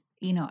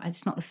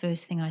 it's not the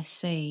first thing I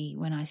see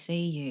when I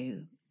see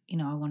you.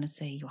 I want to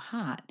see your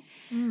heart.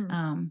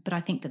 But I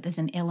think that there's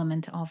an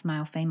element of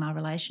male-female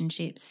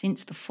relationships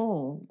since the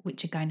fall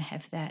which are going to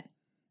have that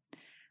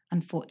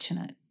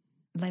unfortunate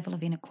level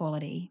of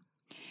inequality.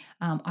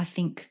 I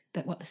think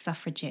that what the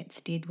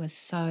suffragettes did was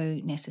so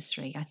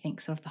necessary. I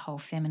think sort of the whole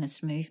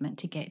feminist movement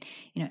to get,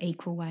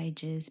 equal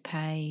wages,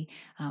 pay,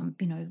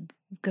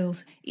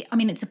 girls. I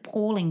mean, it's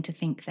appalling to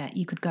think that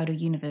you could go to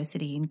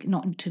university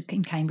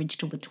in Cambridge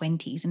till the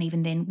 20s, and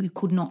even then you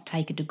could not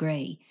take a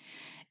degree.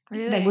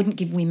 Really? They wouldn't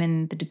give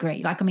women the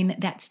degree.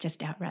 That's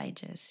just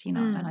outrageous,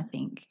 And I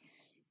think,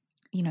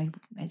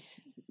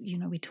 as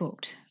we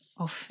talked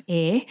off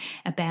air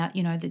about,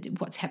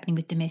 what's happening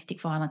with domestic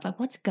violence, like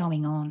what's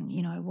going on,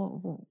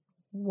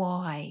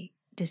 why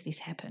does this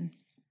happen?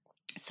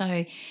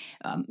 So,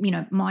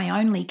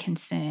 my only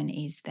concern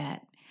is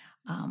that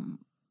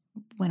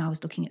when I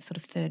was looking at sort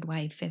of third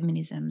wave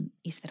feminism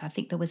is that I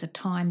think there was a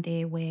time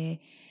there where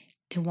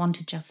to want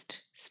to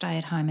just stay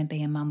at home and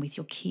be a mum with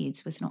your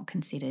kids was not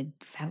considered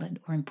valid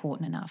or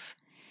important enough,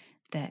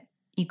 that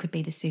you could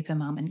be the super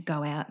mum and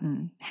go out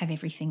and have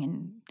everything.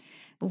 And,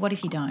 well, what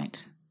if you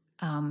don't?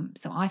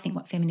 So I think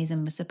what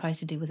feminism was supposed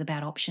to do was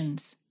about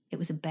options. It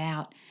was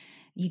about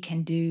you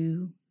can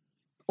do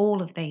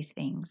all of these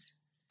things,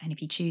 and if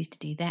you choose to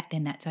do that,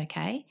 then that's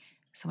okay.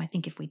 So I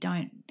think if we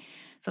don't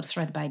sort of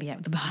throw the baby out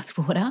with the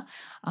bathwater,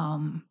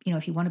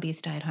 if you want to be a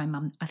stay-at-home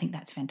mum, I think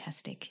that's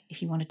fantastic.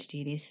 If you wanted to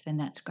do this, then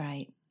that's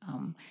great.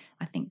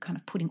 I think kind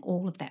of putting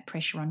all of that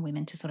pressure on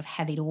women to sort of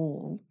have it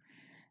all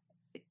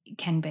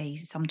can be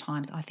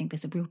sometimes, I think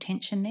there's a real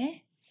tension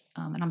there.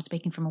 And I'm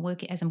speaking from a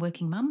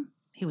working mum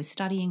who was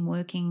studying,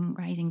 working,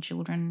 raising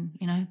children,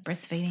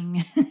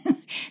 breastfeeding,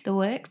 the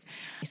works.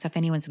 So if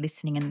anyone's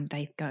listening and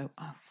they go,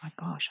 oh my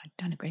gosh, I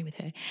don't agree with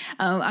her.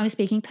 I'm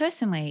speaking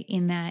personally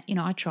in that,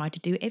 I tried to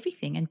do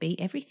everything and be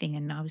everything,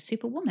 and I was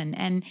superwoman,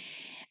 and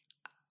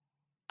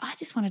I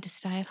just wanted to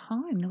stay at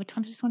home. There were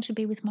times I just wanted to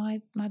be with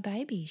my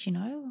babies,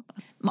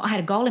 I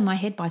had a goal in my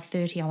head by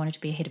 30, I wanted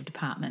to be a head of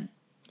department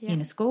in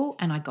a school,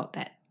 and I got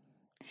that.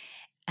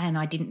 And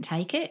I didn't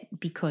take it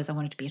because I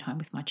wanted to be at home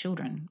with my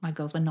children. My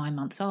girls were 9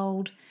 months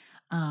old.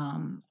 I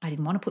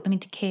didn't want to put them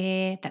into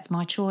care. That's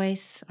my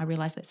choice. I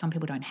realised that some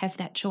people don't have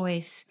that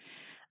choice.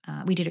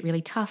 We did it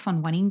really tough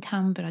on one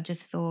income, but I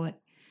just thought,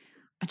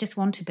 I just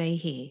want to be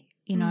here,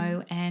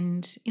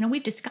 and,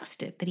 we've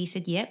discussed it, that he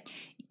said, yep,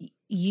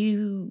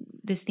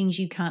 there's things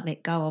you can't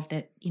let go of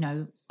that,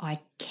 I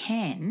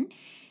can.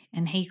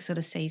 And he sort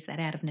of sees that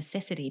out of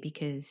necessity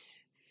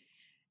because,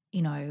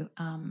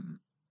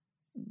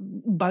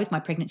 both my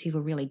pregnancies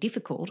were really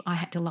difficult. I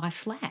had to lie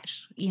flat,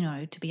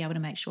 to be able to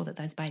make sure that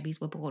those babies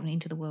were born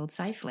into the world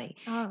safely.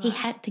 Oh, right. He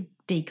had to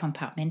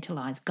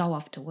decompartmentalize, go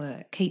off to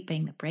work, keep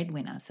being the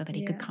breadwinner so that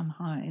he could come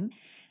home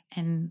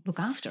and look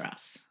after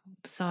us.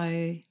 So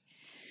I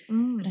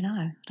don't know.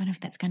 I don't know if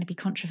that's going to be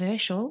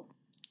controversial.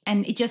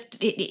 And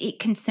it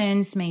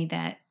concerns me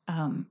that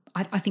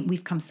I think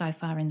we've come so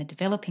far in the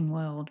developing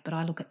world, but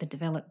I look at we're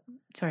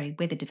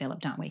the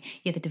developed, aren't we?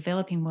 Yeah, the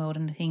developing world,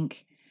 and I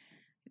think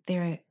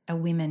there are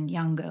women,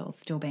 young girls,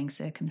 still being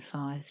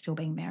circumcised, still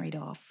being married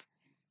off,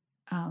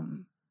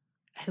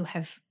 who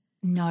have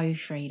no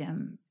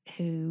freedom,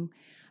 who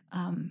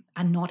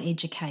are not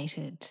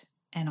educated.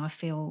 And I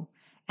feel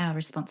our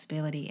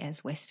responsibility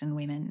as Western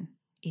women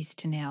is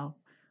to now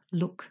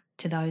look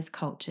to those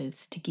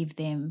cultures to give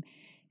them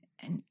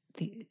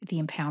the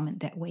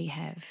empowerment that we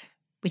have,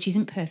 which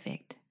isn't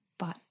perfect,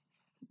 but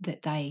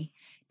that they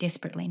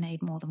desperately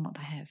need more than what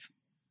they have.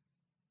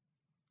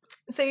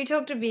 So you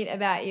talked a bit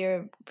about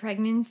your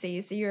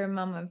pregnancy. So you're a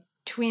mum of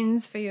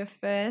twins for your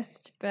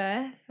first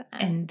birth,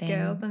 and then,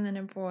 girls and then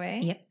a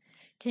boy. Yep.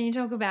 Can you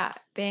talk about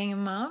being a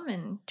mum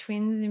and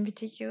twins in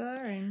particular?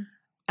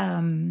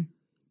 And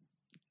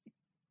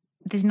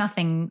there's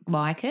nothing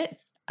like it.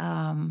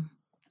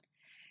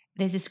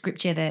 There's a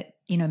scripture that,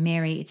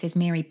 it says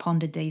Mary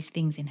pondered these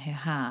things in her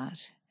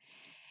heart.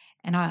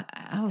 And I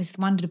always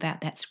wondered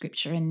about that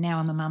scripture, and now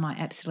I'm a mum, I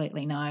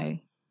absolutely know,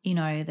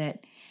 that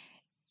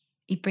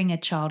you bring a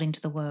child into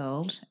the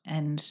world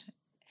and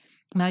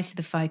most of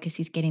the focus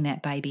is getting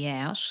that baby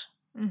out,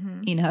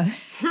 They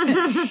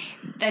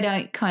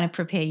don't kind of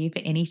prepare you for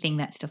anything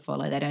that's to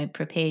follow. They don't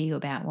prepare you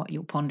about what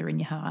you'll ponder in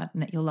your heart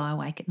and that you'll lie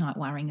awake at night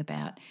worrying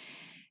about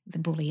the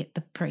bully at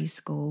the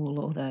preschool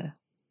or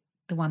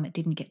the one that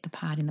didn't get the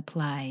part in the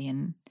play.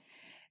 And,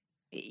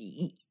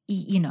 you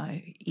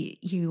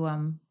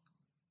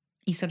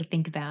sort of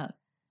think about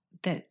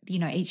that,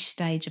 each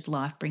stage of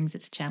life brings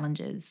its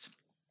challenges.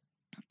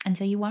 And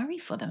so you worry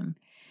for them.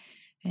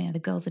 The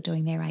girls are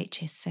doing their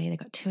HSC. They've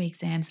got 2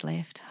 exams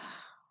left,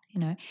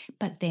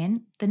 But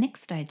then the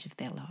next stage of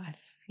their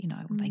life,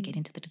 they get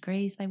into the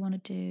degrees they want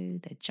to do,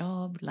 their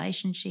job,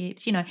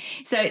 relationships,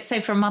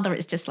 So for a mother,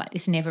 it's just like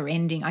this never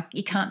ending.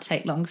 You can't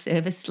take long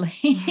service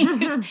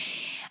leave.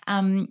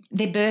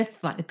 Their birth,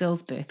 like the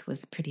girl's birth,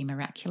 was pretty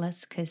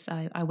miraculous because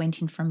I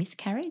went in for a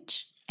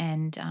miscarriage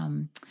and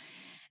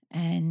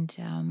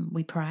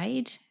we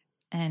prayed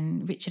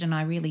And Richard and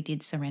I really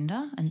did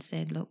surrender and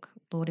said, look,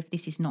 Lord, if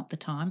this is not the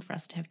time for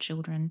us to have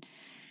children,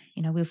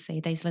 you know, we'll see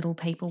these little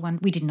people.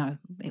 We didn't know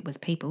it was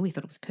people. We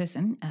thought it was a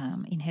person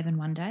in heaven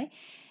one day.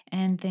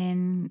 And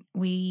then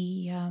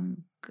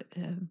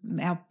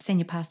our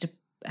senior pastor,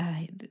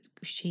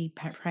 she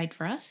prayed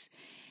for us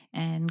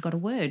and got a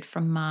word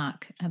from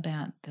Mark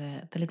about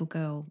the little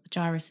girl,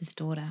 Jairus'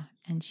 daughter.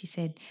 And she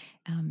said,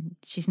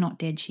 she's not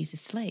dead, she's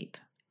asleep.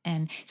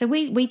 And so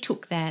we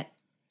took that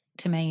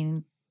to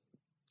mean,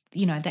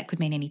 you know, that could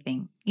mean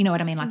anything. You know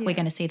what I mean? Like we're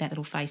going to see that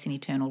little face in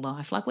eternal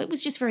life. Like it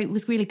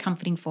was really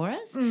comforting for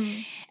us.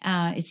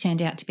 It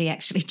turned out to be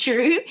actually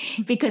true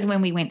because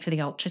when we went for the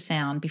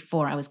ultrasound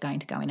before I was going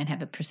to go in and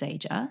have a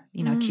procedure,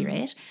 you know,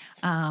 curette,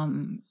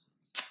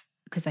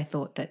 because they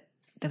thought that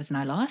there was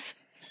no life,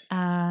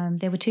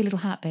 there were 2 little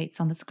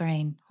heartbeats on the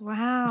screen.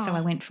 Wow. So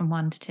I went from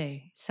 1 to 2.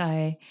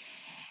 So,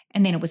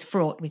 and then it was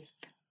fraught with,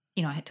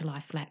 you know, I had to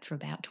lie flat for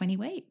about 20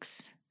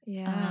 weeks.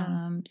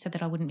 Yeah. So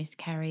that I wouldn't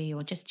miscarry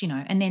or just, you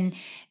know, and then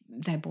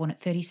they were born at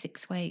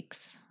 36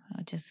 weeks.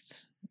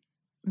 Just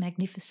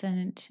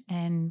magnificent.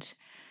 And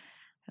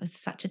it was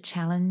such a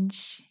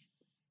challenge,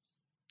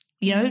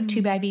 you know,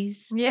 2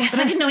 babies. Yeah. But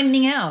I didn't know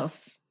anything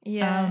else.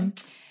 Yeah.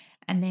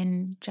 And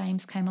then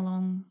James came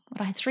along.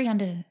 I had 3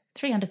 under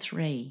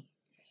 3,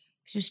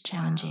 which was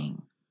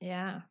challenging.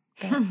 Wow.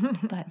 Yeah.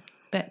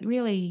 But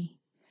really,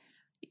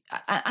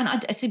 and I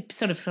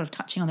sort of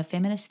touching on the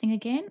feminist thing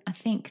again, I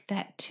think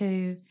that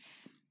to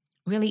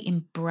really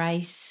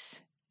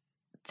embrace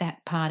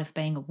that part of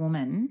being a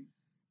woman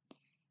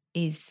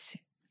is,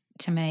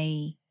 to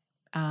me,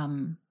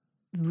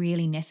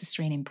 really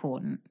necessary and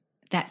important.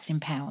 That's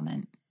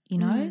empowerment, you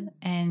know,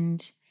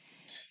 and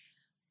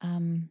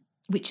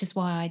which is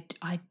why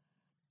I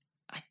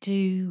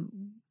do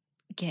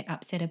get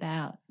upset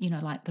about, you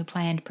know, like the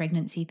planned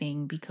pregnancy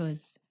thing,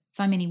 because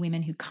so many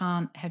women who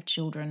can't have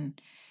children,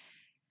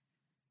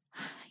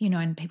 you know,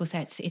 and people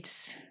say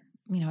it's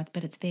you know,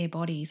 but it's their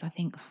bodies. I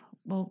think,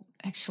 well,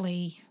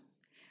 actually,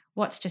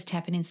 what's just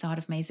happened inside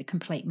of me is a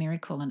complete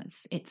miracle, and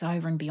it's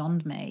over and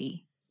beyond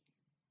me.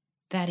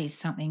 That is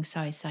something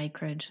so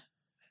sacred.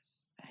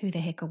 Who the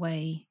heck are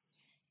we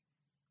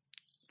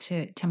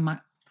to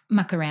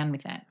muck around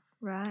with that?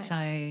 Right.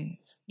 So,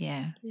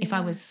 yeah, if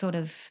I was sort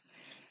of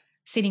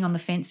sitting on the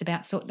fence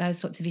about those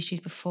sorts of issues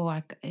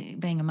before,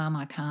 being a mum,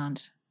 I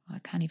can't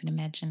even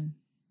imagine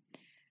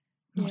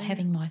not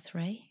having my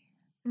 3.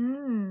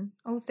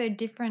 Also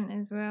different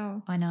as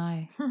well. I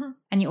know.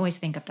 And you always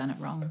think I've done it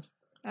wrong.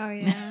 Oh,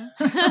 yeah.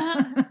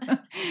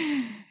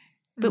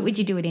 But would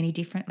you do it any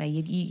differently?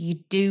 You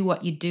do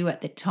what you do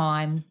at the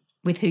time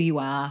with who you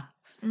are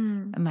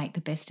and make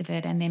the best of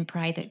it, and then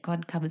pray that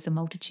God covers a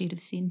multitude of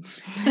sins.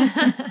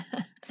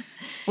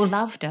 Well,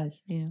 love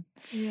does, yeah.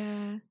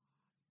 Yeah.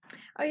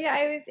 Oh, yeah,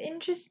 I was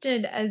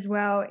interested as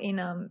well in,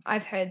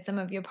 I've heard some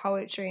of your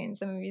poetry and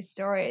some of your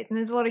stories, and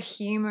there's a lot of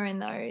humour in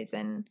those,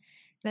 and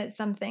that's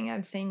something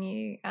I've seen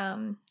you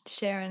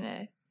share in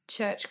a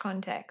church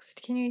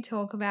context. Can you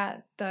talk about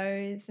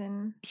those?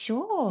 And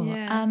Sure.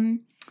 Yeah.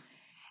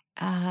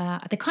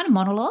 They're kind of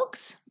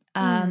monologues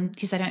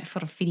because they don't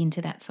sort of fit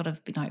into that sort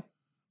of, you know,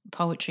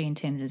 poetry in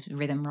terms of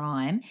rhythm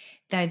rhyme,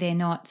 though they're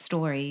not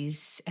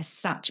stories as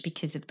such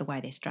because of the way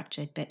they're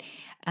structured. But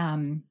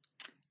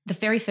the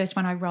very first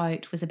one I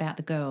wrote was about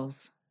the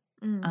girls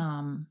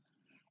and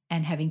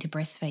having to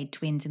breastfeed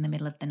twins in the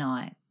middle of the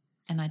night.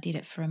 And I did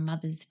it for a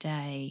Mother's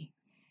Day,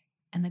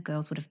 and the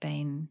girls would have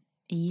been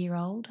a year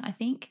old, I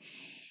think.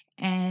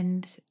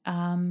 And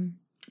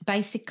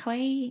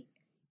basically,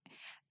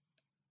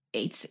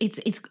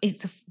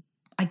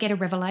 I get a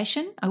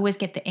revelation. I always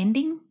get the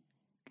ending,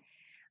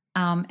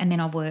 and then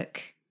I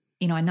work.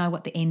 You know, I know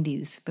what the end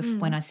is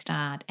when I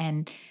start,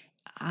 and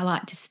I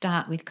like to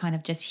start with kind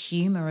of just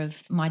humour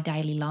of my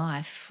daily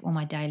life or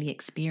my daily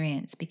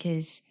experience,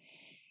 because,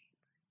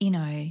 you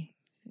know,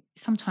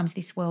 sometimes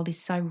this world is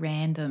so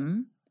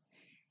random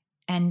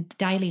and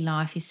daily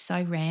life is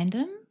so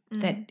random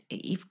that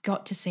you've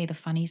got to see the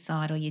funny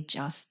side or you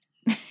just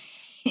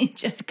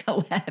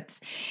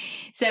collapse.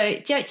 So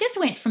it just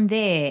went from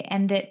there,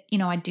 and that, you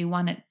know, I do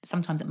one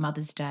sometimes at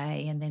Mother's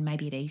Day and then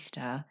maybe at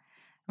Easter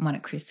and one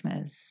at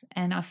Christmas.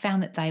 And I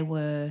found that they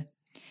were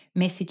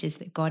messages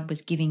that God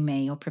was giving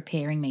me or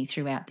preparing me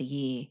throughout the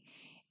year.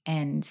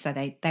 And so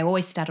they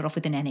always started off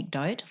with an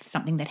anecdote of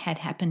something that had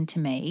happened to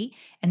me,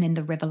 and then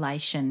the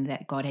revelation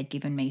that God had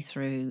given me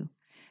through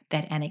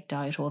that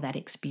anecdote or that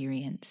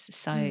experience.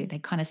 So they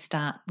kind of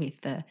start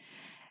with the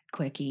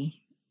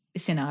quirky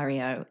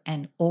scenario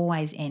and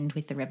always end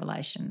with the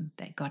revelation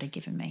that God had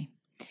given me.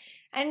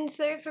 And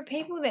so for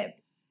people that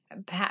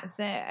perhaps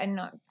are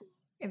not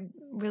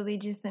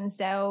religious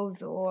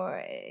themselves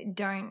or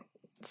don't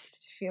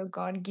feel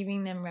God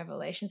giving them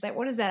revelations, like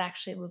what does that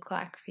actually look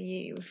like for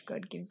you if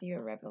God gives you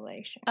a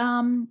revelation?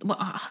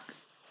 Well,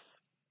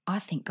 I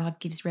think God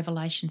gives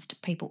revelations to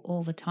people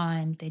all the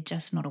time. They're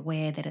just not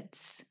aware that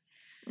it's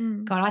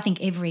God. I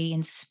think every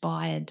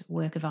inspired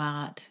work of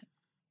art,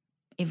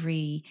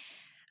 every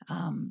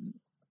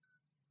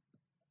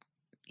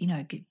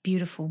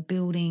beautiful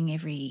building,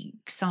 every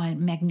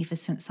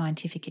magnificent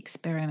scientific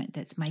experiment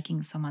that's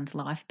making someone's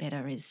life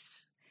better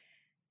is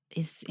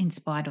in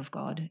spite of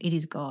God. It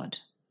is God.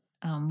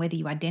 Whether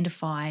you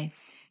identify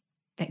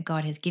that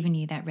God has given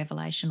you that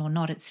revelation or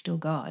not, it's still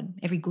God.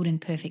 Every good and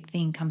perfect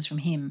thing comes from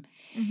Him.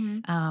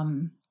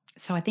 Mm-hmm.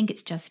 So I think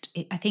it's just,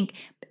 I think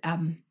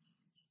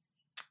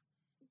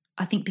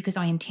because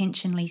I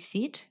intentionally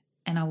sit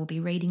and I will be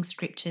reading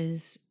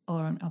scriptures,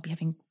 or I'll be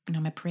having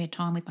my prayer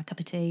time with my cup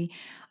of tea,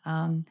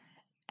 and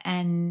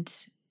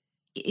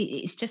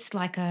it's just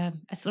like a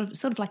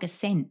sort of like a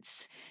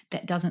sense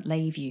that doesn't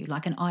leave you,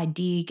 like an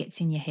idea gets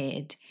in your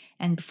head,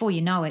 and before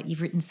you know it,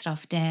 you've written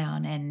stuff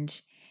down,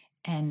 and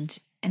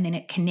then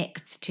it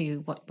connects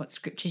to what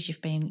scriptures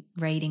you've been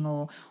reading,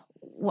 or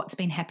what's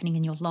been happening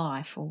in your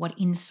life, or what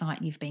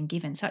insight you've been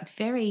given. So it's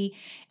very,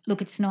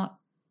 look, it's not,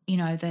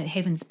 the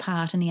heavens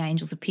part and the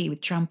angels appear with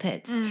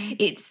trumpets.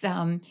 It's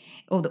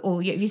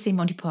or you seen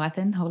Monty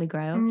Python, Holy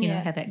Grail?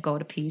 Yes. How that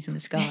God appears in the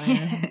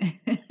sky.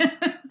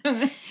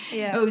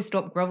 Yeah. Oh,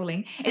 stop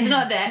groveling. It's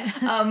not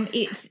that.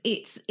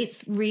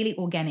 It's really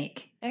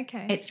organic.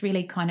 Okay. It's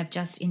really kind of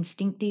just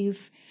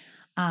instinctive,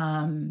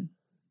 and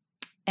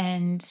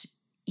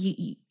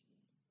you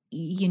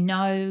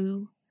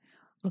know.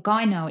 Look,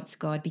 I know it's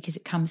God because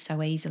it comes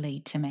so easily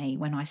to me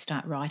when I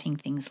start writing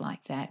things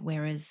like that.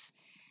 Whereas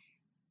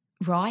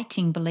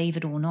writing, believe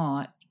it or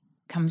not,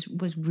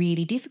 was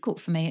really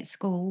difficult for me at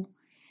school.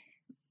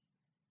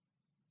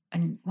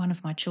 And one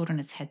of my children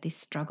has had this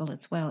struggle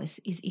as well, is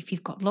if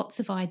you've got lots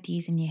of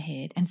ideas in your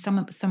head, and some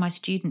of my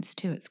students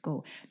too at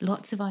school,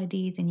 lots of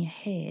ideas in your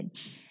head,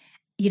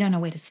 you don't know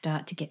where to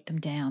start to get them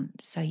down.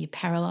 So you're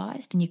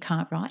paralysed and you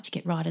can't write, you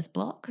get writer's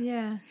block.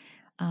 Yeah.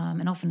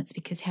 And often it's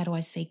because, how do I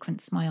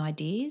sequence my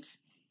ideas?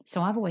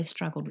 So I've always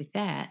struggled with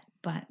that.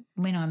 But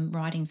when I'm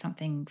writing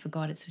something for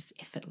God, it's just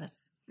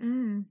effortless.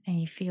 And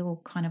you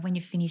feel kind of, when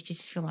you're finished, you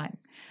just feel like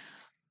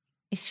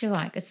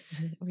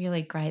it's a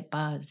really great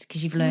buzz,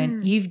 because you've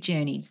learned, you've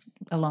journeyed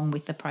along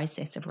with the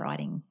process of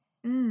writing.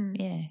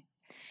 Yeah.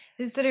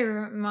 This sort of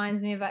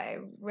reminds me of, I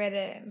read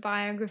a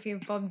biography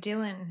of Bob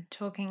Dylan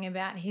talking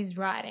about his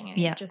writing and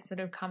it just sort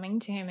of coming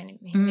to him, and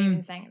him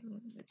even saying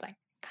it's like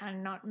kind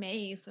of not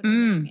me sort of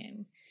thing.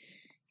 And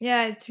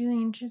yeah, it's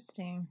really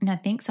interesting. And I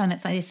think so. And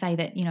it's like they say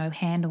that,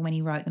 Handel, when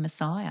he wrote the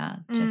Messiah,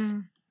 just,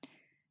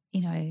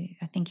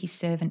 I think his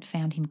servant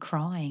found him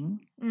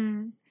crying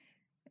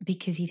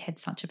because he'd had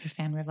such a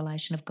profound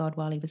revelation of God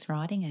while he was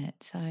writing it.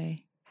 So,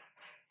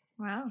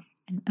 wow.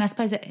 And I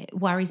suppose it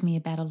worries me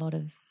about a lot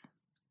of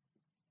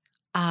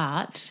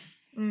art,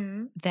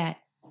 that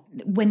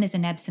when there's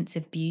an absence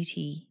of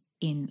beauty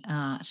in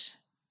art,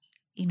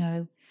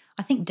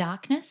 I think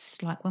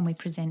darkness, like when we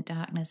present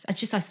darkness, I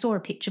saw a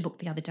picture book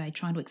the other day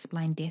trying to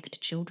explain death to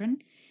children,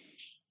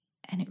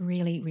 and it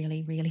really,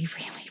 really, really,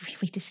 really,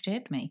 really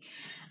disturbed me,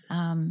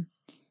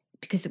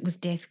 because it was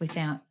death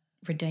without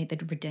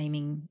the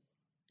redeeming.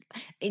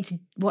 It's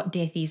what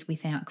death is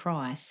without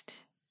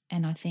Christ.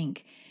 And I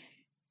think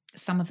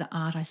some of the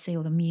art I see,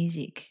 or the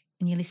music,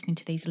 and you're listening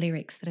to these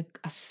lyrics that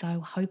are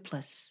so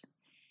hopeless,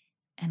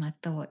 and I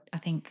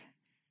think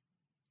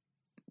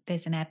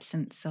there's an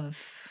absence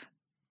of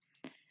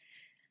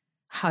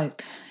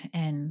hope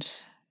and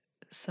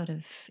sort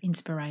of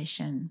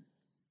inspiration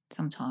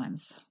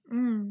sometimes.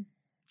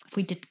 If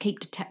we keep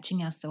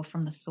detaching ourselves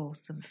from the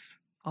source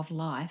of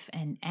life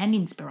and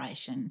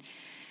inspiration,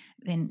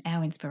 then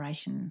our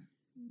inspiration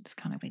is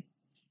kind of,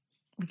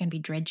 we're going to be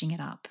dredging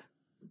it up.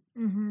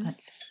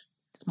 That's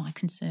my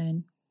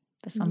concern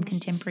for some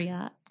contemporary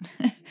art.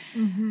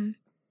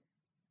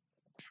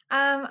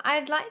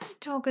 I'd like to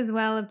talk as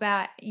well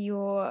about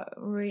your,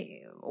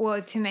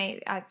 to me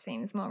it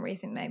seems more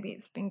recent, maybe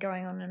it's been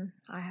going on and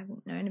I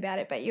haven't known about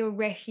it, but your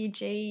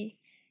refugee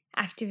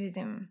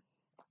activism.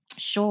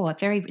 Sure,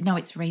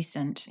 it's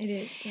recent. It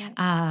is, yeah.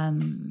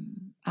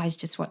 I was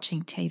just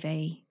watching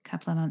TV a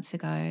couple of months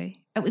ago.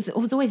 It was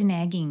always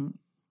nagging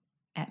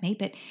at me,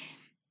 but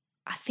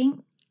I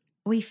think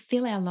we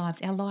fill our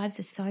lives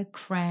are so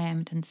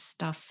crammed and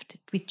stuffed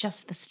with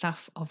just the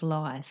stuff of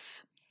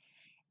life,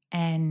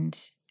 and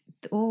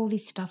all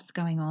this stuff's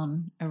going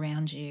on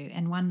around you.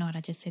 And one night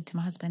I just said to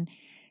my husband,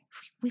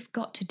 we've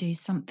got to do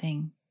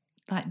something.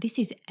 Like, this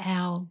is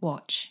our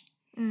watch.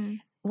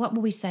 What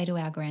will we say to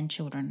our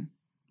grandchildren?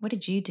 What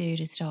did you do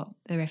to stop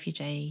the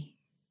refugee,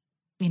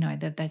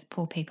 those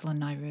poor people in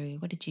Nauru?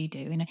 What did you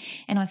do?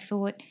 And I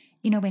thought,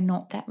 we're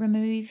not that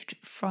removed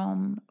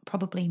from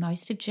probably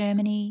most of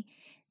Germany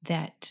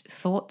that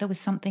thought there was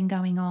something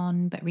going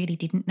on but really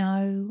didn't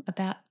know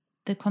about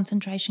the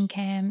concentration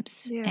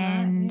camps,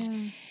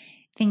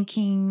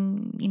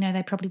 thinking,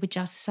 they probably were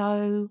just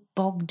so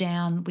bogged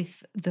down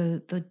with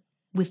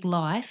with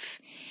life.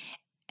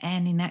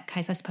 And in that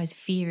case, I suppose,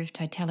 fear of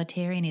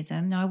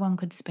totalitarianism. No one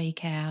could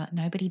speak out.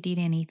 Nobody did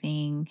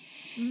anything.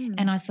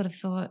 And I sort of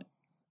thought,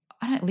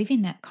 I don't live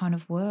in that kind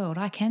of world.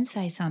 I can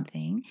say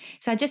something.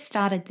 So I just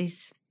started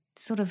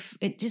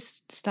it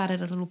just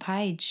started a little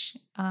page,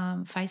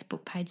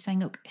 Facebook page, saying,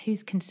 look,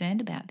 who's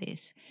concerned about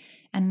this?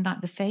 And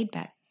like the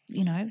feedback,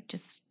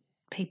 just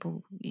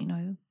people,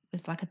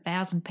 there's like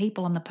 1,000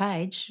 people on the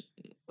page.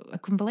 I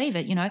couldn't believe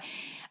it,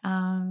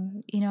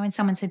 and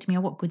someone said to me,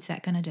 oh, what good's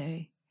that going to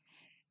do?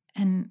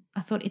 And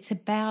I thought it's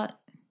about,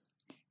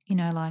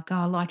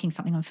 liking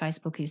something on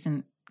Facebook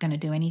isn't going to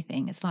do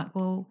anything. It's like,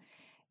 well,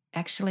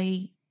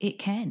 actually it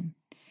can.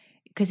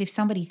 Because if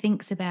somebody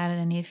thinks about it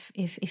and if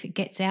it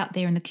gets out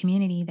there in the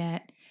community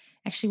that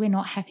actually we're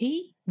not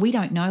happy, we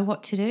don't know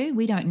what to do,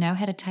 we don't know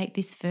how to take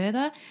this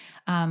further,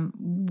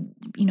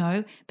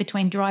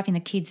 between driving the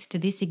kids to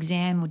this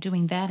exam or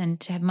doing that and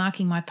to have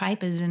marking my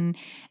papers and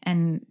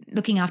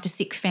looking after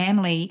sick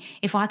family,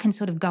 if I can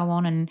sort of go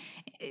on and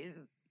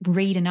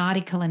read an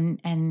article and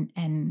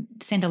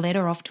send a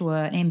letter off to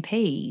an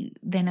MP,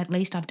 then at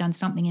least I've done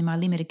something in my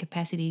limited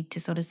capacity to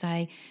sort of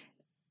say,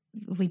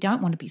 we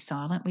don't want to be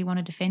silent. We want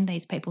to defend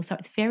these people. So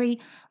it's very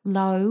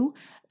low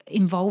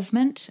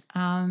involvement.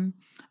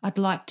 I'd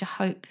like to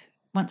hope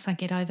once I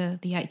get over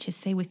the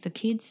HSC with the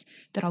kids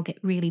that I'll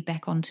get really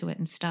back onto it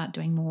and start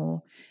doing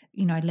more,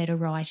 letter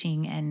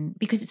writing, and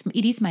because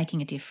it is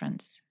making a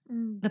difference.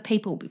 The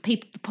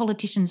the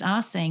politicians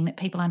are seeing that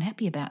people aren't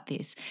happy about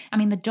this. I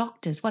mean, the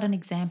doctors, what an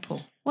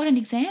example. What an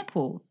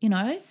example,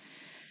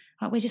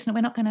 Like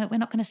we're not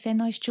going to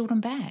send those children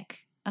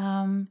back.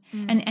 And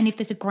if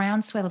there's a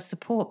groundswell of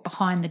support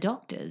behind the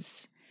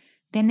doctors,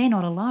 then they're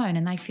not alone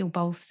and they feel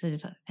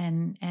bolstered.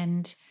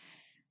 And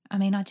I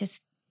mean, I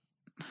just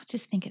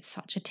think it's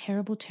such a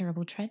terrible,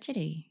 terrible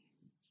tragedy.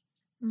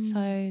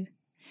 So,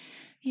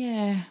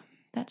 yeah,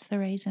 that's the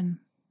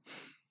reason.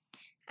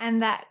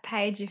 And that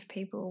page, if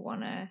people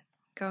want to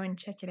go and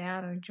check it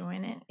out or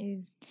join it,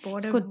 is Border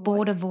It's called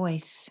Border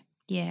Voice,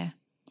 yeah.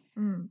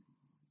 And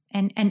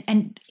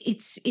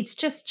it's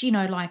just,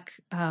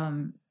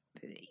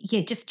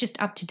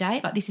 just up to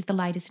date. Like, this is the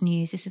latest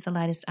news. This is the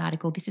latest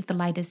article. This is the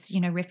latest,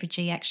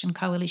 Refugee Action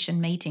Coalition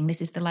meeting.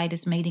 This is the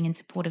latest meeting in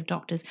support of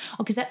doctors.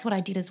 Oh, because that's what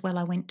I did as well.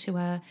 I went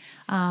to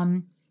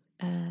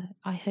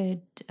I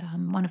heard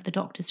one of the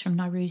doctors from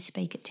Nauru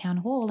speak at Town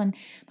Hall, and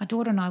my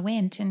daughter and I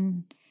went,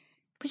 and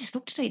we just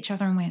looked at each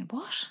other and went,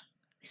 what?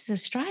 This is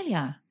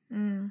Australia.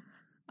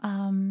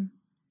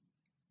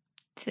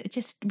 It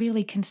just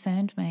really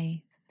concerned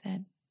me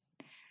that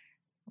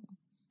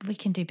we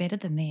can do better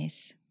than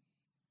this.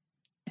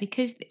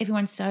 Because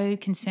everyone's so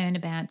concerned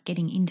about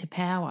getting into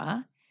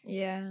power,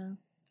 maybe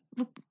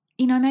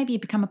you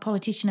become a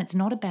politician, it's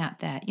not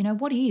about that.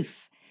 What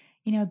if,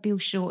 Bill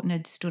Shorten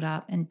had stood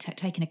up and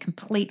taken a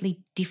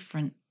completely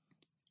different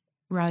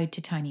road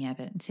to Tony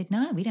Abbott and said,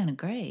 no, we don't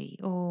agree.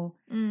 Or,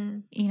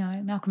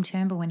 Malcolm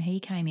Turnbull, when he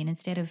came in,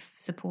 instead of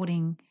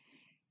supporting,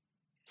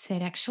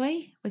 said,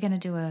 actually, we're going to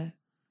do a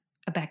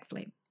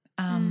backflip.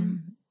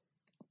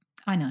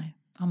 I know,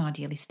 I'm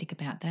idealistic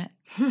about that.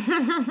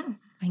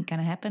 Ain't going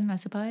to happen, I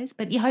suppose,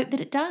 but you hope that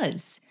it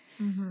does.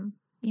 Yeah.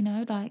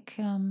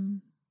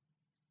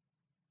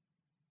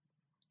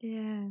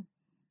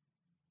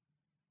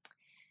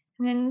 And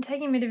then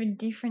taking a bit of a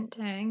different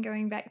turn,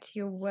 going back to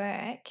your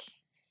work,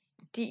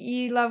 do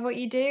you love what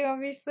you do,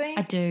 obviously?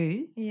 I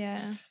do.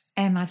 Yeah.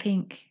 And I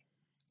think,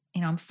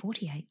 I'm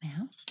 48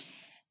 now.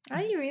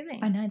 Are you really?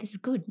 I know, this is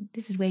good.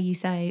 This is where you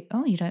say,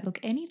 oh, you don't look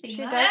anything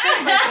she like does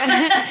look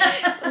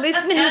like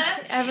Listeners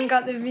haven't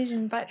got the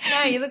vision, but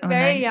no, you look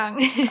very young.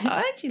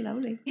 Aren't you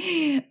lovely?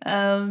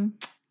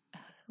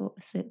 What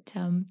was it?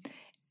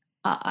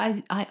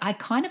 I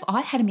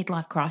had a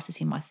midlife crisis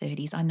in my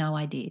 30s. I know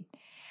I did.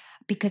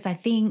 Because I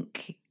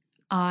think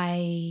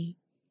I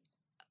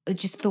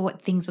just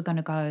thought things were going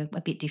to go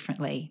a bit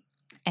differently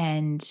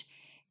and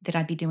that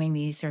I'd be doing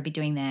this or I'd be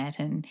doing that.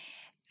 And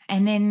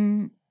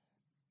then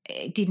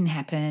it didn't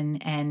happen.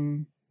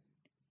 And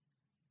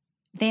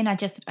then I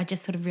just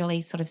sort of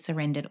really sort of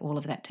surrendered all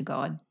of that to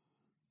God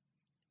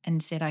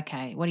and said,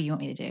 okay, what do you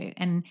want me to do?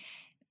 And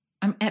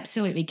I'm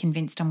absolutely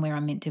convinced I'm where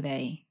I'm meant to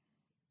be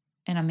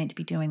and I'm meant to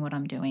be doing what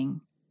I'm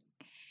doing.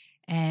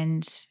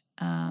 And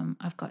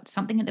I've got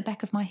something at the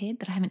back of my head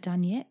that I haven't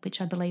done yet,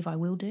 which I believe I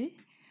will do,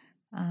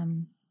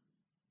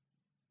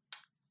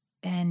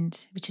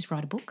 and which is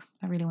write a book.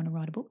 I really want to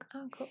write a book.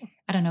 Oh, cool.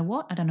 I don't know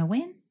what, I don't know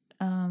when,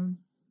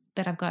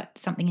 but I've got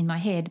something in my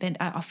head. But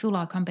I feel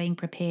like I'm being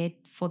prepared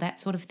for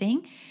that sort of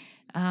thing.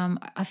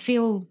 I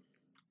feel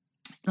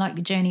like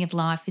the journey of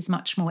life is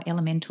much more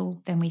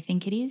elemental than we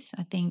think it is.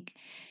 I think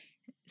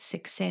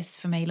success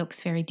for me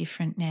looks very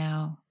different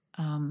now.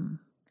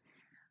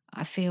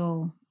 I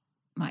feel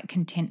like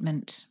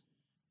contentment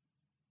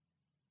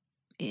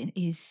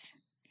is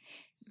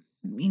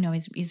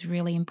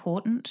really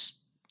important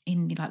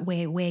in like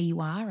where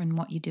you are and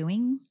what you're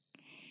doing,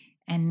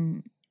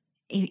 and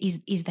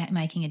is that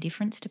making a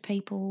difference to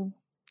people?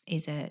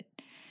 Is it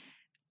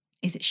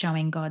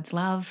showing God's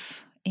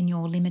love in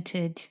your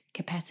limited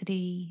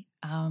capacity?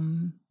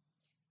 The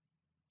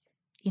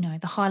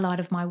highlight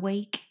of my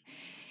week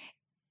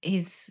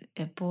is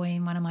a boy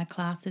in one of my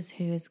classes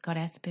who has got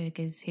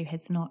Asperger's, who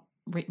has not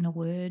written a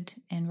word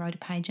and wrote a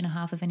page and a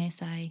half of an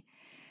essay.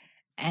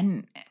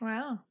 And,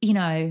 wow, you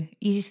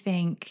just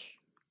think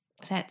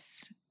I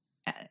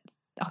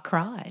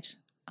cried.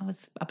 I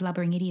was a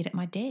blubbering idiot at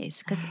my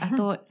desk because I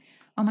thought,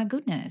 oh, my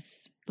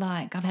goodness,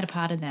 like I've had a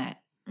part of that.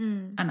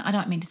 And I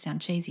don't mean to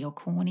sound cheesy or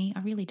corny.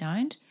 I really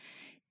don't.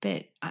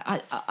 But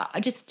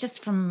I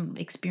just from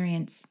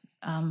experience,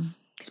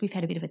 because we've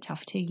had a bit of a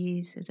tough 2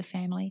 years as a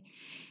family,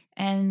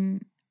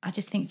 and I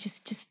just think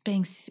just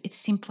being, it's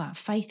simpler.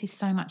 Faith is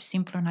so much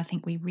simpler, and I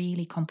think we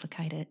really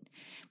complicate it.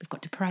 We've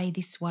got to pray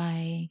this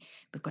way.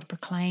 We've got to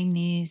proclaim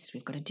this.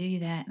 We've got to do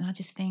that. And I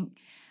just think,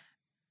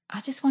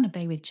 I just want to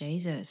be with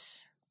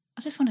Jesus.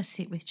 I just want to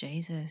sit with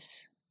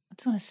Jesus. I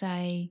just want to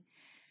say,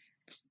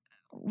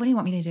 what do you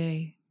want me to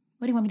do?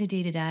 What do you want me to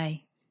do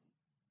today?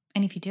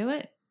 And if you do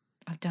it,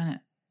 I've done it,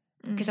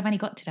 because I've only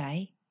got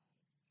today.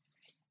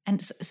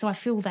 And so I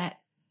feel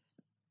that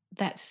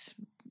that's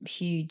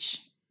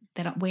huge,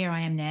 that where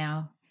I am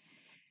now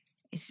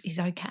is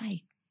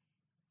okay.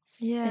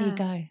 Yeah. There you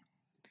go.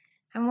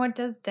 And what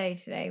does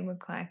day-to-day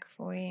look like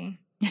for you?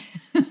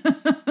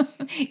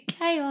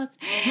 Chaos.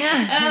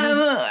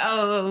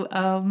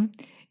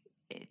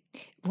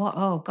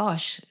 Oh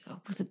gosh.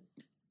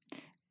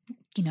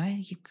 You know,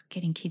 you're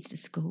getting kids to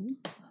school,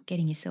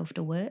 getting yourself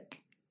to work,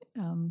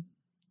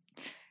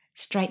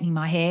 straightening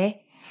my hair.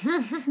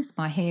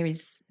 My hair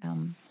is,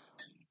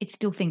 it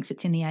still thinks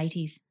it's in the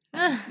 80s.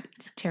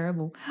 It's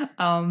terrible.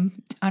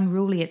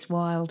 Unruly, it's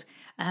wild.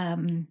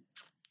 You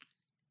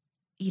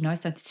know,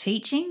 so it's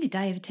teaching, a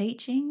day of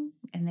teaching,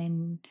 and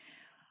then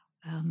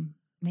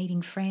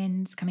meeting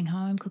friends, coming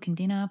home, cooking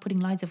dinner, putting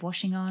loads of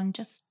washing on,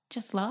 just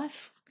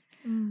life.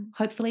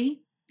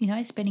 Hopefully, you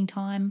know, spending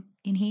time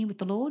in here with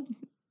the Lord,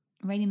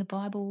 reading the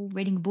Bible,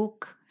 reading a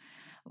book,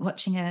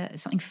 watching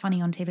something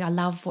funny on TV. I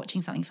love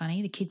watching something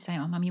funny. The kids say,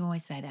 oh, Mum, you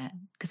always say that.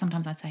 Because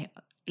sometimes I say,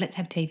 let's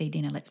have TV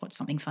dinner, let's watch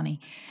something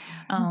funny.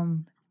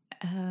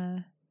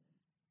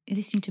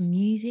 Listening to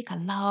music. I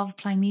love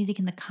playing music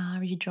in the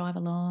car as you drive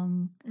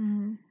along.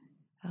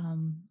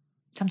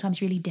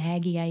 Sometimes really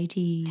daggy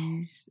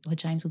 80s, or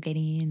James will get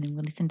in and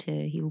we'll listen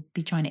to, he'll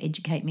be trying to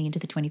educate me into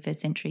the 21st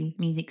century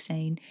music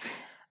scene.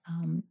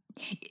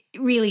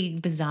 Really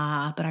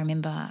bizarre, but I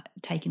remember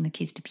taking the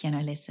kids to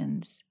piano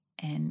lessons,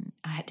 and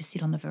I had to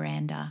sit on the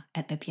veranda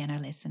at the piano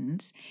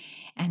lessons,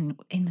 and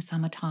in the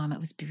summertime it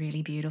was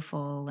really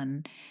beautiful,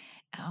 and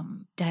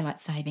daylight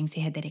savings,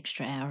 he had that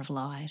extra hour of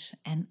light,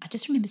 and I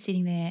just remember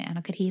sitting there and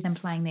I could hear them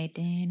playing their,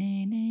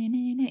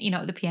 you know,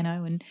 at the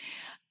piano, and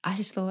I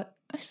just thought,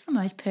 this is the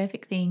most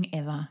perfect thing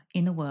ever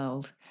in the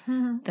world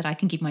that I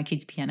can give my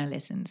kids piano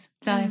lessons.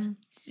 So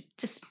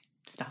just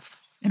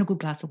stuff and a good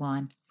glass of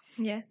wine.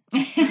 Yeah.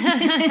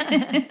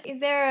 Is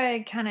there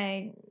a kind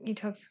of, you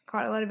talked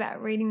quite a lot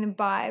about reading the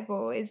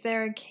Bible. Is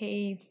there a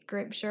key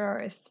scripture or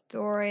a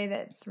story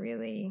that's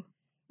really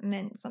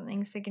meant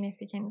something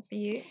significant for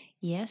you?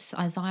 Yes,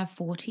 Isaiah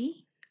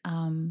 40.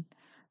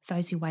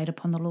 Those who wait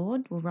upon the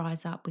Lord will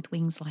rise up with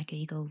wings like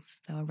eagles.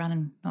 They will run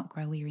and not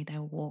grow weary. They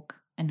will walk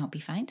and not be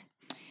faint.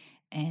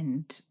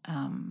 And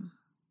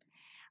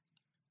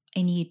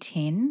in year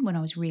 10, when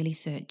I was really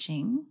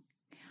searching,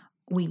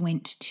 we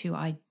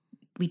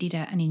did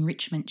an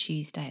enrichment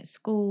Tuesday at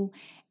school,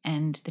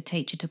 and the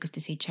teacher took us to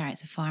see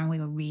Chariots of Fire, and we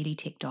were really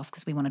ticked off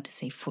because we wanted to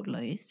see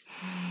Footloose.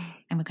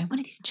 And we're going, what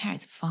are these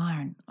Chariots of Fire?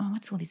 And,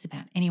 what's all this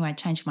about? Anyway, it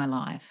changed my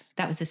life.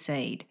 That was the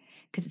seed,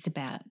 because it's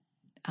about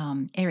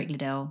Eric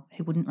Liddell,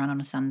 who wouldn't run on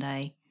a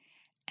Sunday,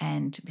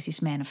 and was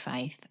this man of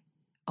faith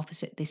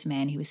opposite this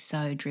man who was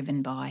so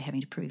driven by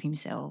having to prove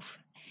himself.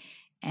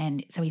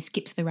 And so he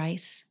skips the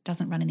race,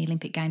 doesn't run in the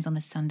Olympic Games on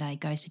the Sunday,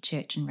 goes to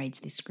church and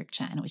reads this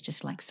scripture. And it was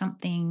just like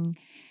something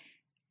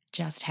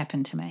just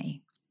happened to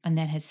me. And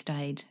that has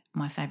stayed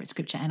my favourite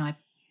scripture. And I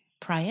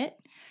pray it.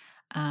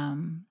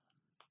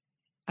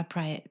 I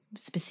pray it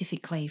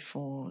specifically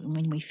for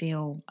when we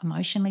feel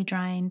emotionally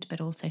drained,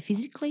 but also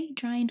physically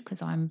drained,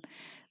 because I'm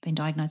been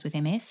diagnosed with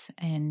MS,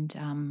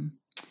 and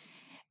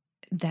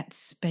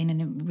that's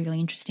been a really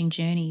interesting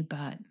journey.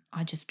 But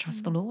I just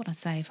trust the Lord. I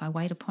say, if I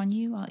wait upon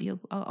you,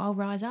 I'll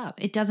rise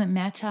up. It doesn't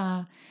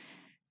matter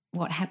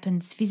what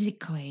happens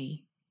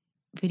physically,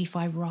 but if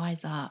I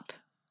rise up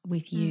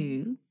with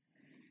you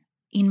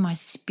in my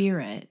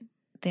spirit,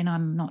 then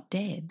I'm not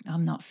dead.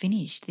 I'm not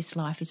finished. This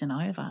life isn't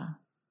over.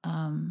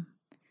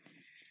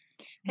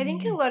 I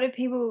think a lot of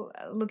people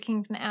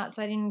looking from the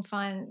outside in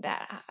find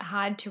that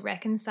hard to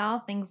reconcile,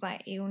 things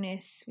like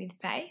illness with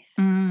faith.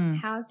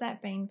 How's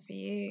that been for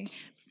you?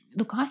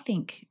 Look, I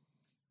think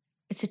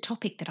it's a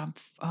topic that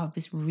I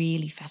was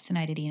really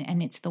fascinated in,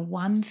 and it's the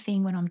one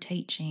thing when I'm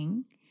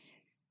teaching,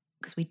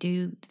 because we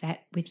do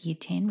that with year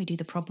 10, we do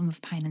the problem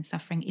of pain and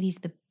suffering. It is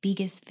the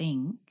biggest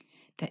thing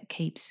that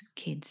keeps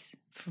kids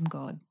from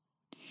God.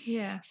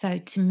 Yeah. So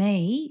to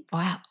me,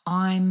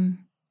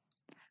 I'm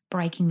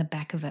breaking the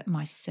back of it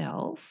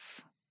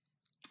myself.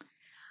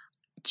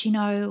 Do you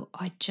know,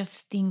 I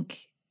just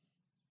think,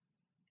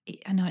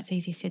 I know it's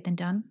easier said than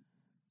done,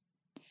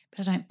 but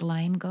I don't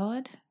blame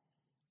God.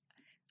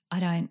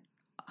 I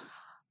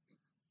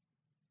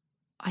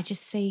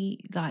just see,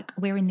 like,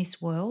 we're in this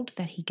world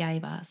that he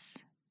gave us,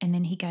 and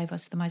then he gave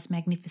us the most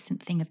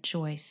magnificent thing of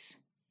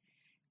choice.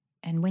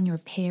 And when you're a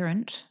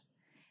parent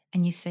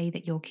and you see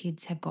that your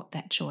kids have got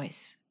that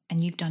choice,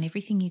 and you've done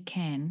everything you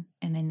can,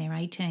 and then they're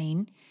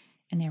 18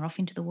 and they're off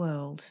into the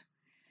world,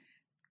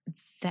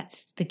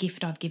 that's the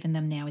gift I've given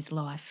them now, is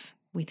life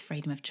with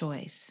freedom of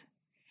choice.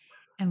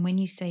 And when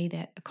you see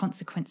that the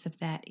consequence of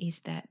that is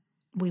that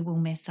we will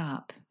mess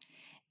up,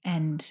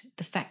 and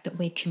the fact that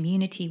we're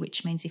community,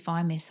 which means if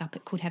I mess up,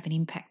 it could have an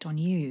impact on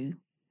you,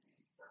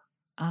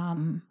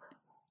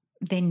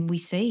 then we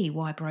see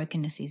why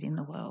brokenness is in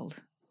the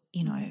world,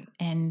 you know.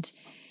 And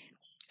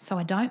so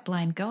I don't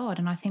blame God,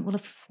 and I think, well,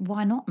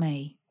 why not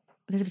me?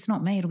 Because if it's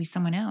not me, it'll be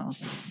someone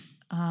else.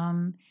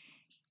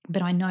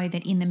 But I know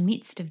that in the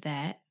midst of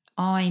that,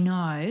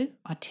 I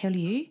tell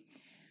you,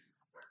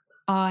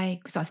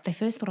 because they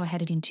first thought I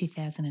had it in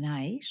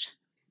 2008,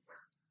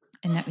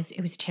 and it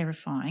was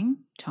terrifying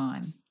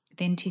time.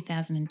 Then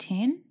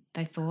 2010,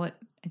 they thought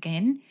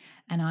again,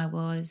 and I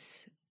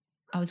was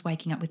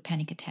waking up with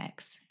panic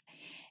attacks,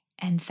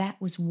 and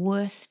that was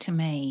worse to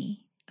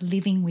me.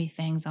 Living with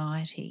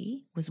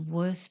anxiety was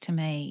worse to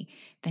me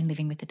than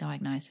living with the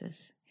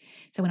diagnosis.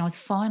 So when I was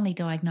finally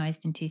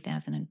diagnosed in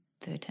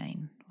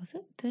 2013, was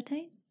it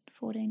 13,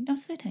 14? No, it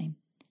was 13.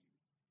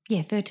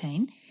 Yeah,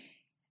 13.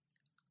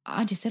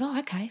 I just said, oh,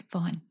 okay,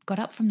 fine. Got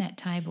up from that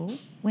table,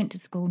 went to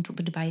school and took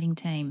the debating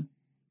team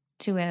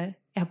to our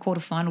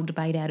quarterfinal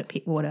debate out at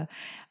Pittwater.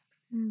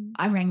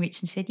 I rang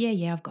Rich and said,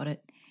 yeah, I've got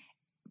it.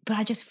 But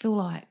I just feel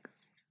like,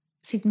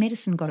 see,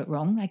 medicine got it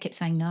wrong. I kept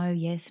saying no,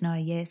 yes.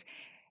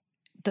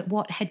 But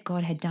what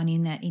God had done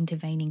in that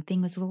intervening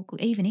thing was, well,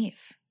 even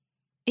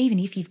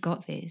if you've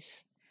got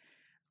this,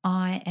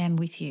 I am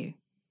with you.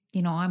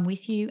 You know, I'm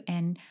with you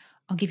and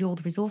I'll give you all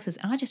the resources.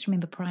 And I just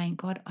remember praying,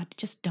 God, I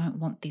just don't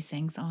want this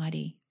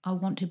anxiety. I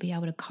want to be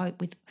able to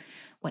cope with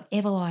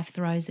whatever life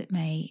throws at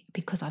me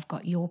because I've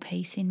got your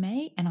peace in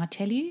me. And I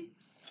tell you,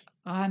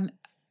 I'm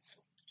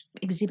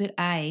exhibit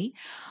A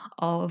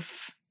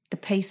of the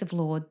peace of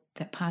Lord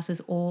that passes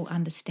all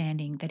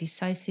understanding, that is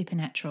so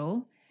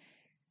supernatural.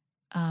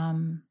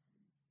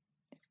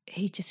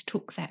 He just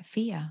took that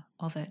fear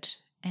of it.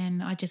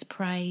 And I just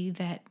pray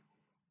that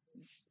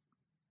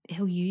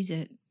he'll use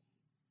it,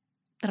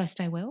 that I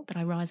stay well, that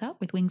I rise up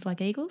with wings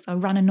like eagles. I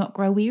run and not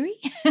grow weary.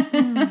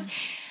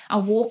 I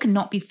walk and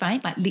not be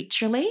faint, like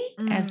literally,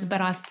 but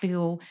I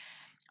feel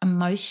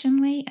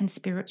emotionally and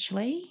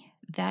spiritually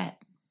that,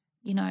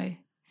 you know,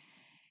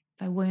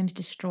 though worms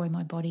destroy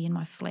my body and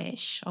my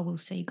flesh, I will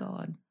see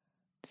God.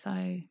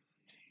 So,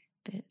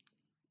 but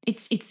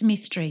it's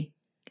mystery.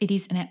 It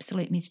is an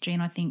absolute mystery.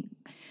 And I think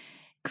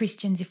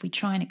Christians, if we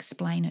try and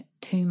explain it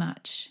too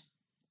much,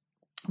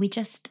 we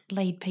just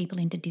lead people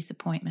into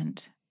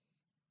disappointment.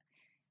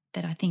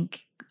 That I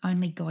think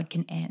only God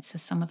can answer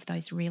some of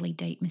those really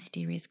deep,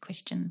 mysterious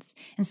questions.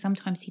 And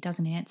sometimes he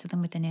doesn't answer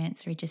them with an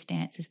answer, he just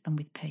answers them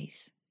with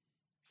peace.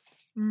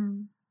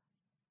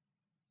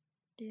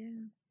 Yeah.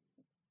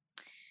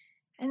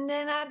 And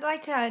then I'd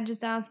like to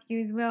just ask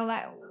you as well,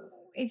 like,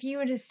 if you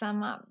were to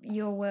sum up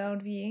your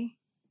worldview,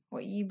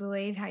 what you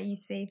believe, how you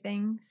see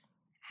things,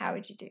 how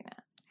would you do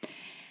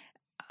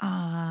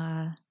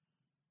that?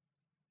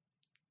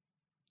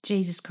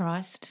 Jesus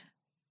Christ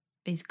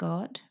is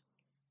God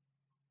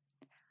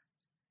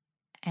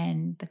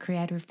and the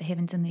creator of the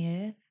heavens and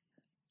the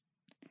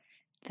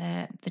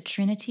earth. The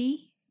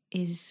Trinity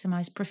is the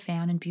most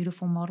profound and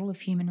beautiful model of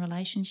human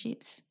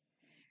relationships.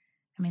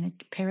 I mean,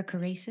 the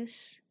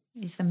perichoresis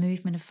is the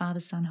movement of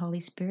Father, Son, Holy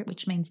Spirit,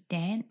 which means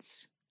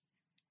dance.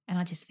 And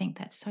I just think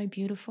that's so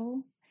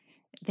beautiful.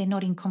 They're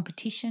not in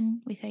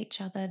competition with each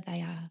other.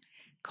 They are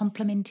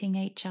complementing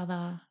each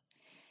other.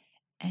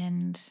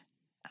 And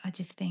I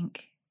just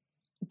think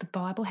the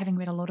Bible, having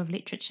read a lot of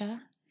literature,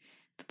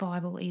 the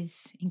Bible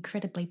is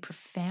incredibly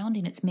profound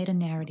in its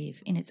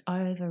meta-narrative, in its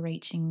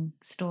overreaching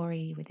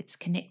story with its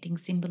connecting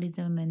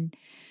symbolism. And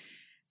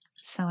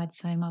so I'd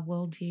say my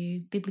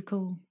worldview,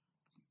 biblical,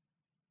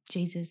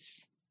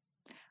 Jesus,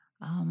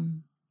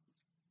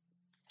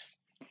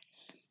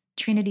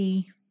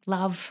 Trinity,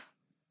 love,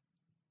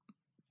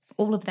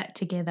 all of that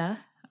together,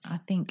 I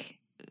think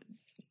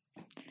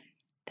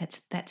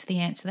that's the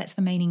answer. That's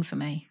the meaning for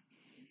me.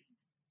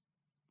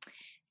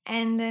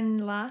 And then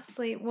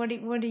lastly, what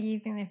do you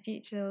think the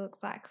future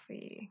looks like for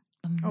you?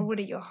 Or what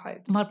are your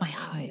hopes? What are my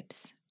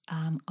hopes?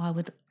 I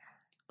would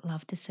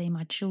love to see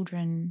my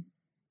children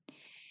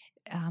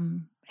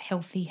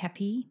healthy,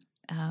 happy,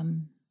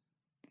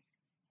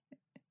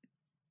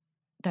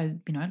 though,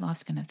 you know,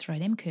 life's going to throw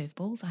them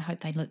curveballs. I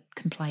hope they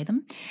can play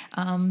them.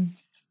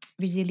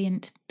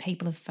 Resilient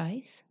people of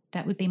faith.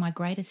 That would be my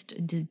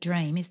greatest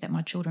dream, is that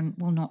my children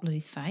will not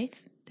lose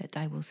faith, that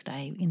they will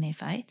stay in their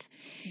faith.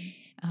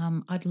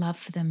 I'd love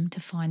for them to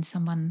find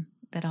someone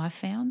that I've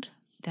found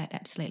that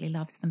absolutely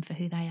loves them for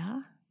who they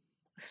are.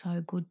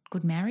 So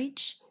good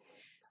marriage.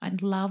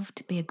 I'd love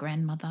to be a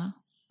grandmother.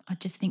 I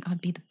just think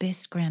I'd be the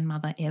best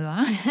grandmother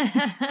ever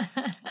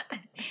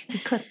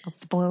because I'll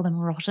spoil them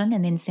rotten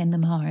and then send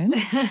them home.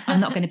 I'm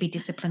not going to be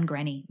disciplined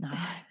granny.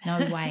 No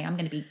way. I'm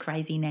going to be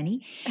crazy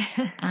nanny.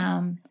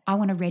 I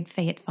want a red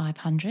Fiat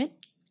 500.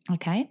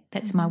 Okay,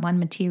 that's my one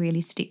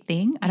materialistic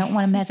thing. I don't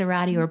want a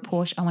Maserati or a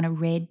Porsche. I want a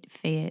red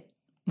Fiat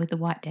with the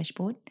white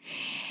dashboard.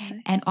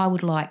 Nice. And I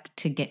would like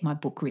to get my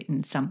book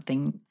written,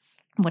 something,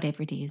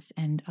 whatever it is.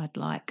 And I'd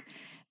like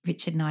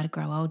Richard and I to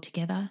grow old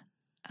together,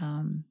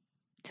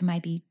 to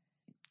maybe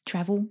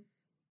travel,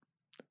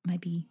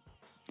 maybe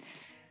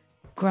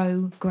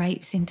grow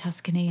grapes in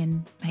Tuscany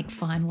and make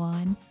fine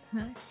wine.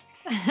 Nice.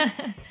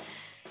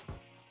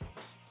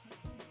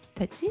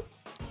 That's it.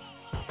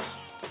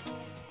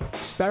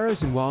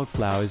 Sparrows and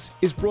Wildflowers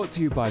is brought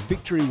to you by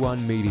Victory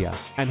One Media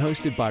and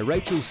hosted by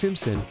Rachel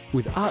Simpson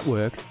with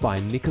artwork by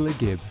Nicola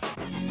Gibb.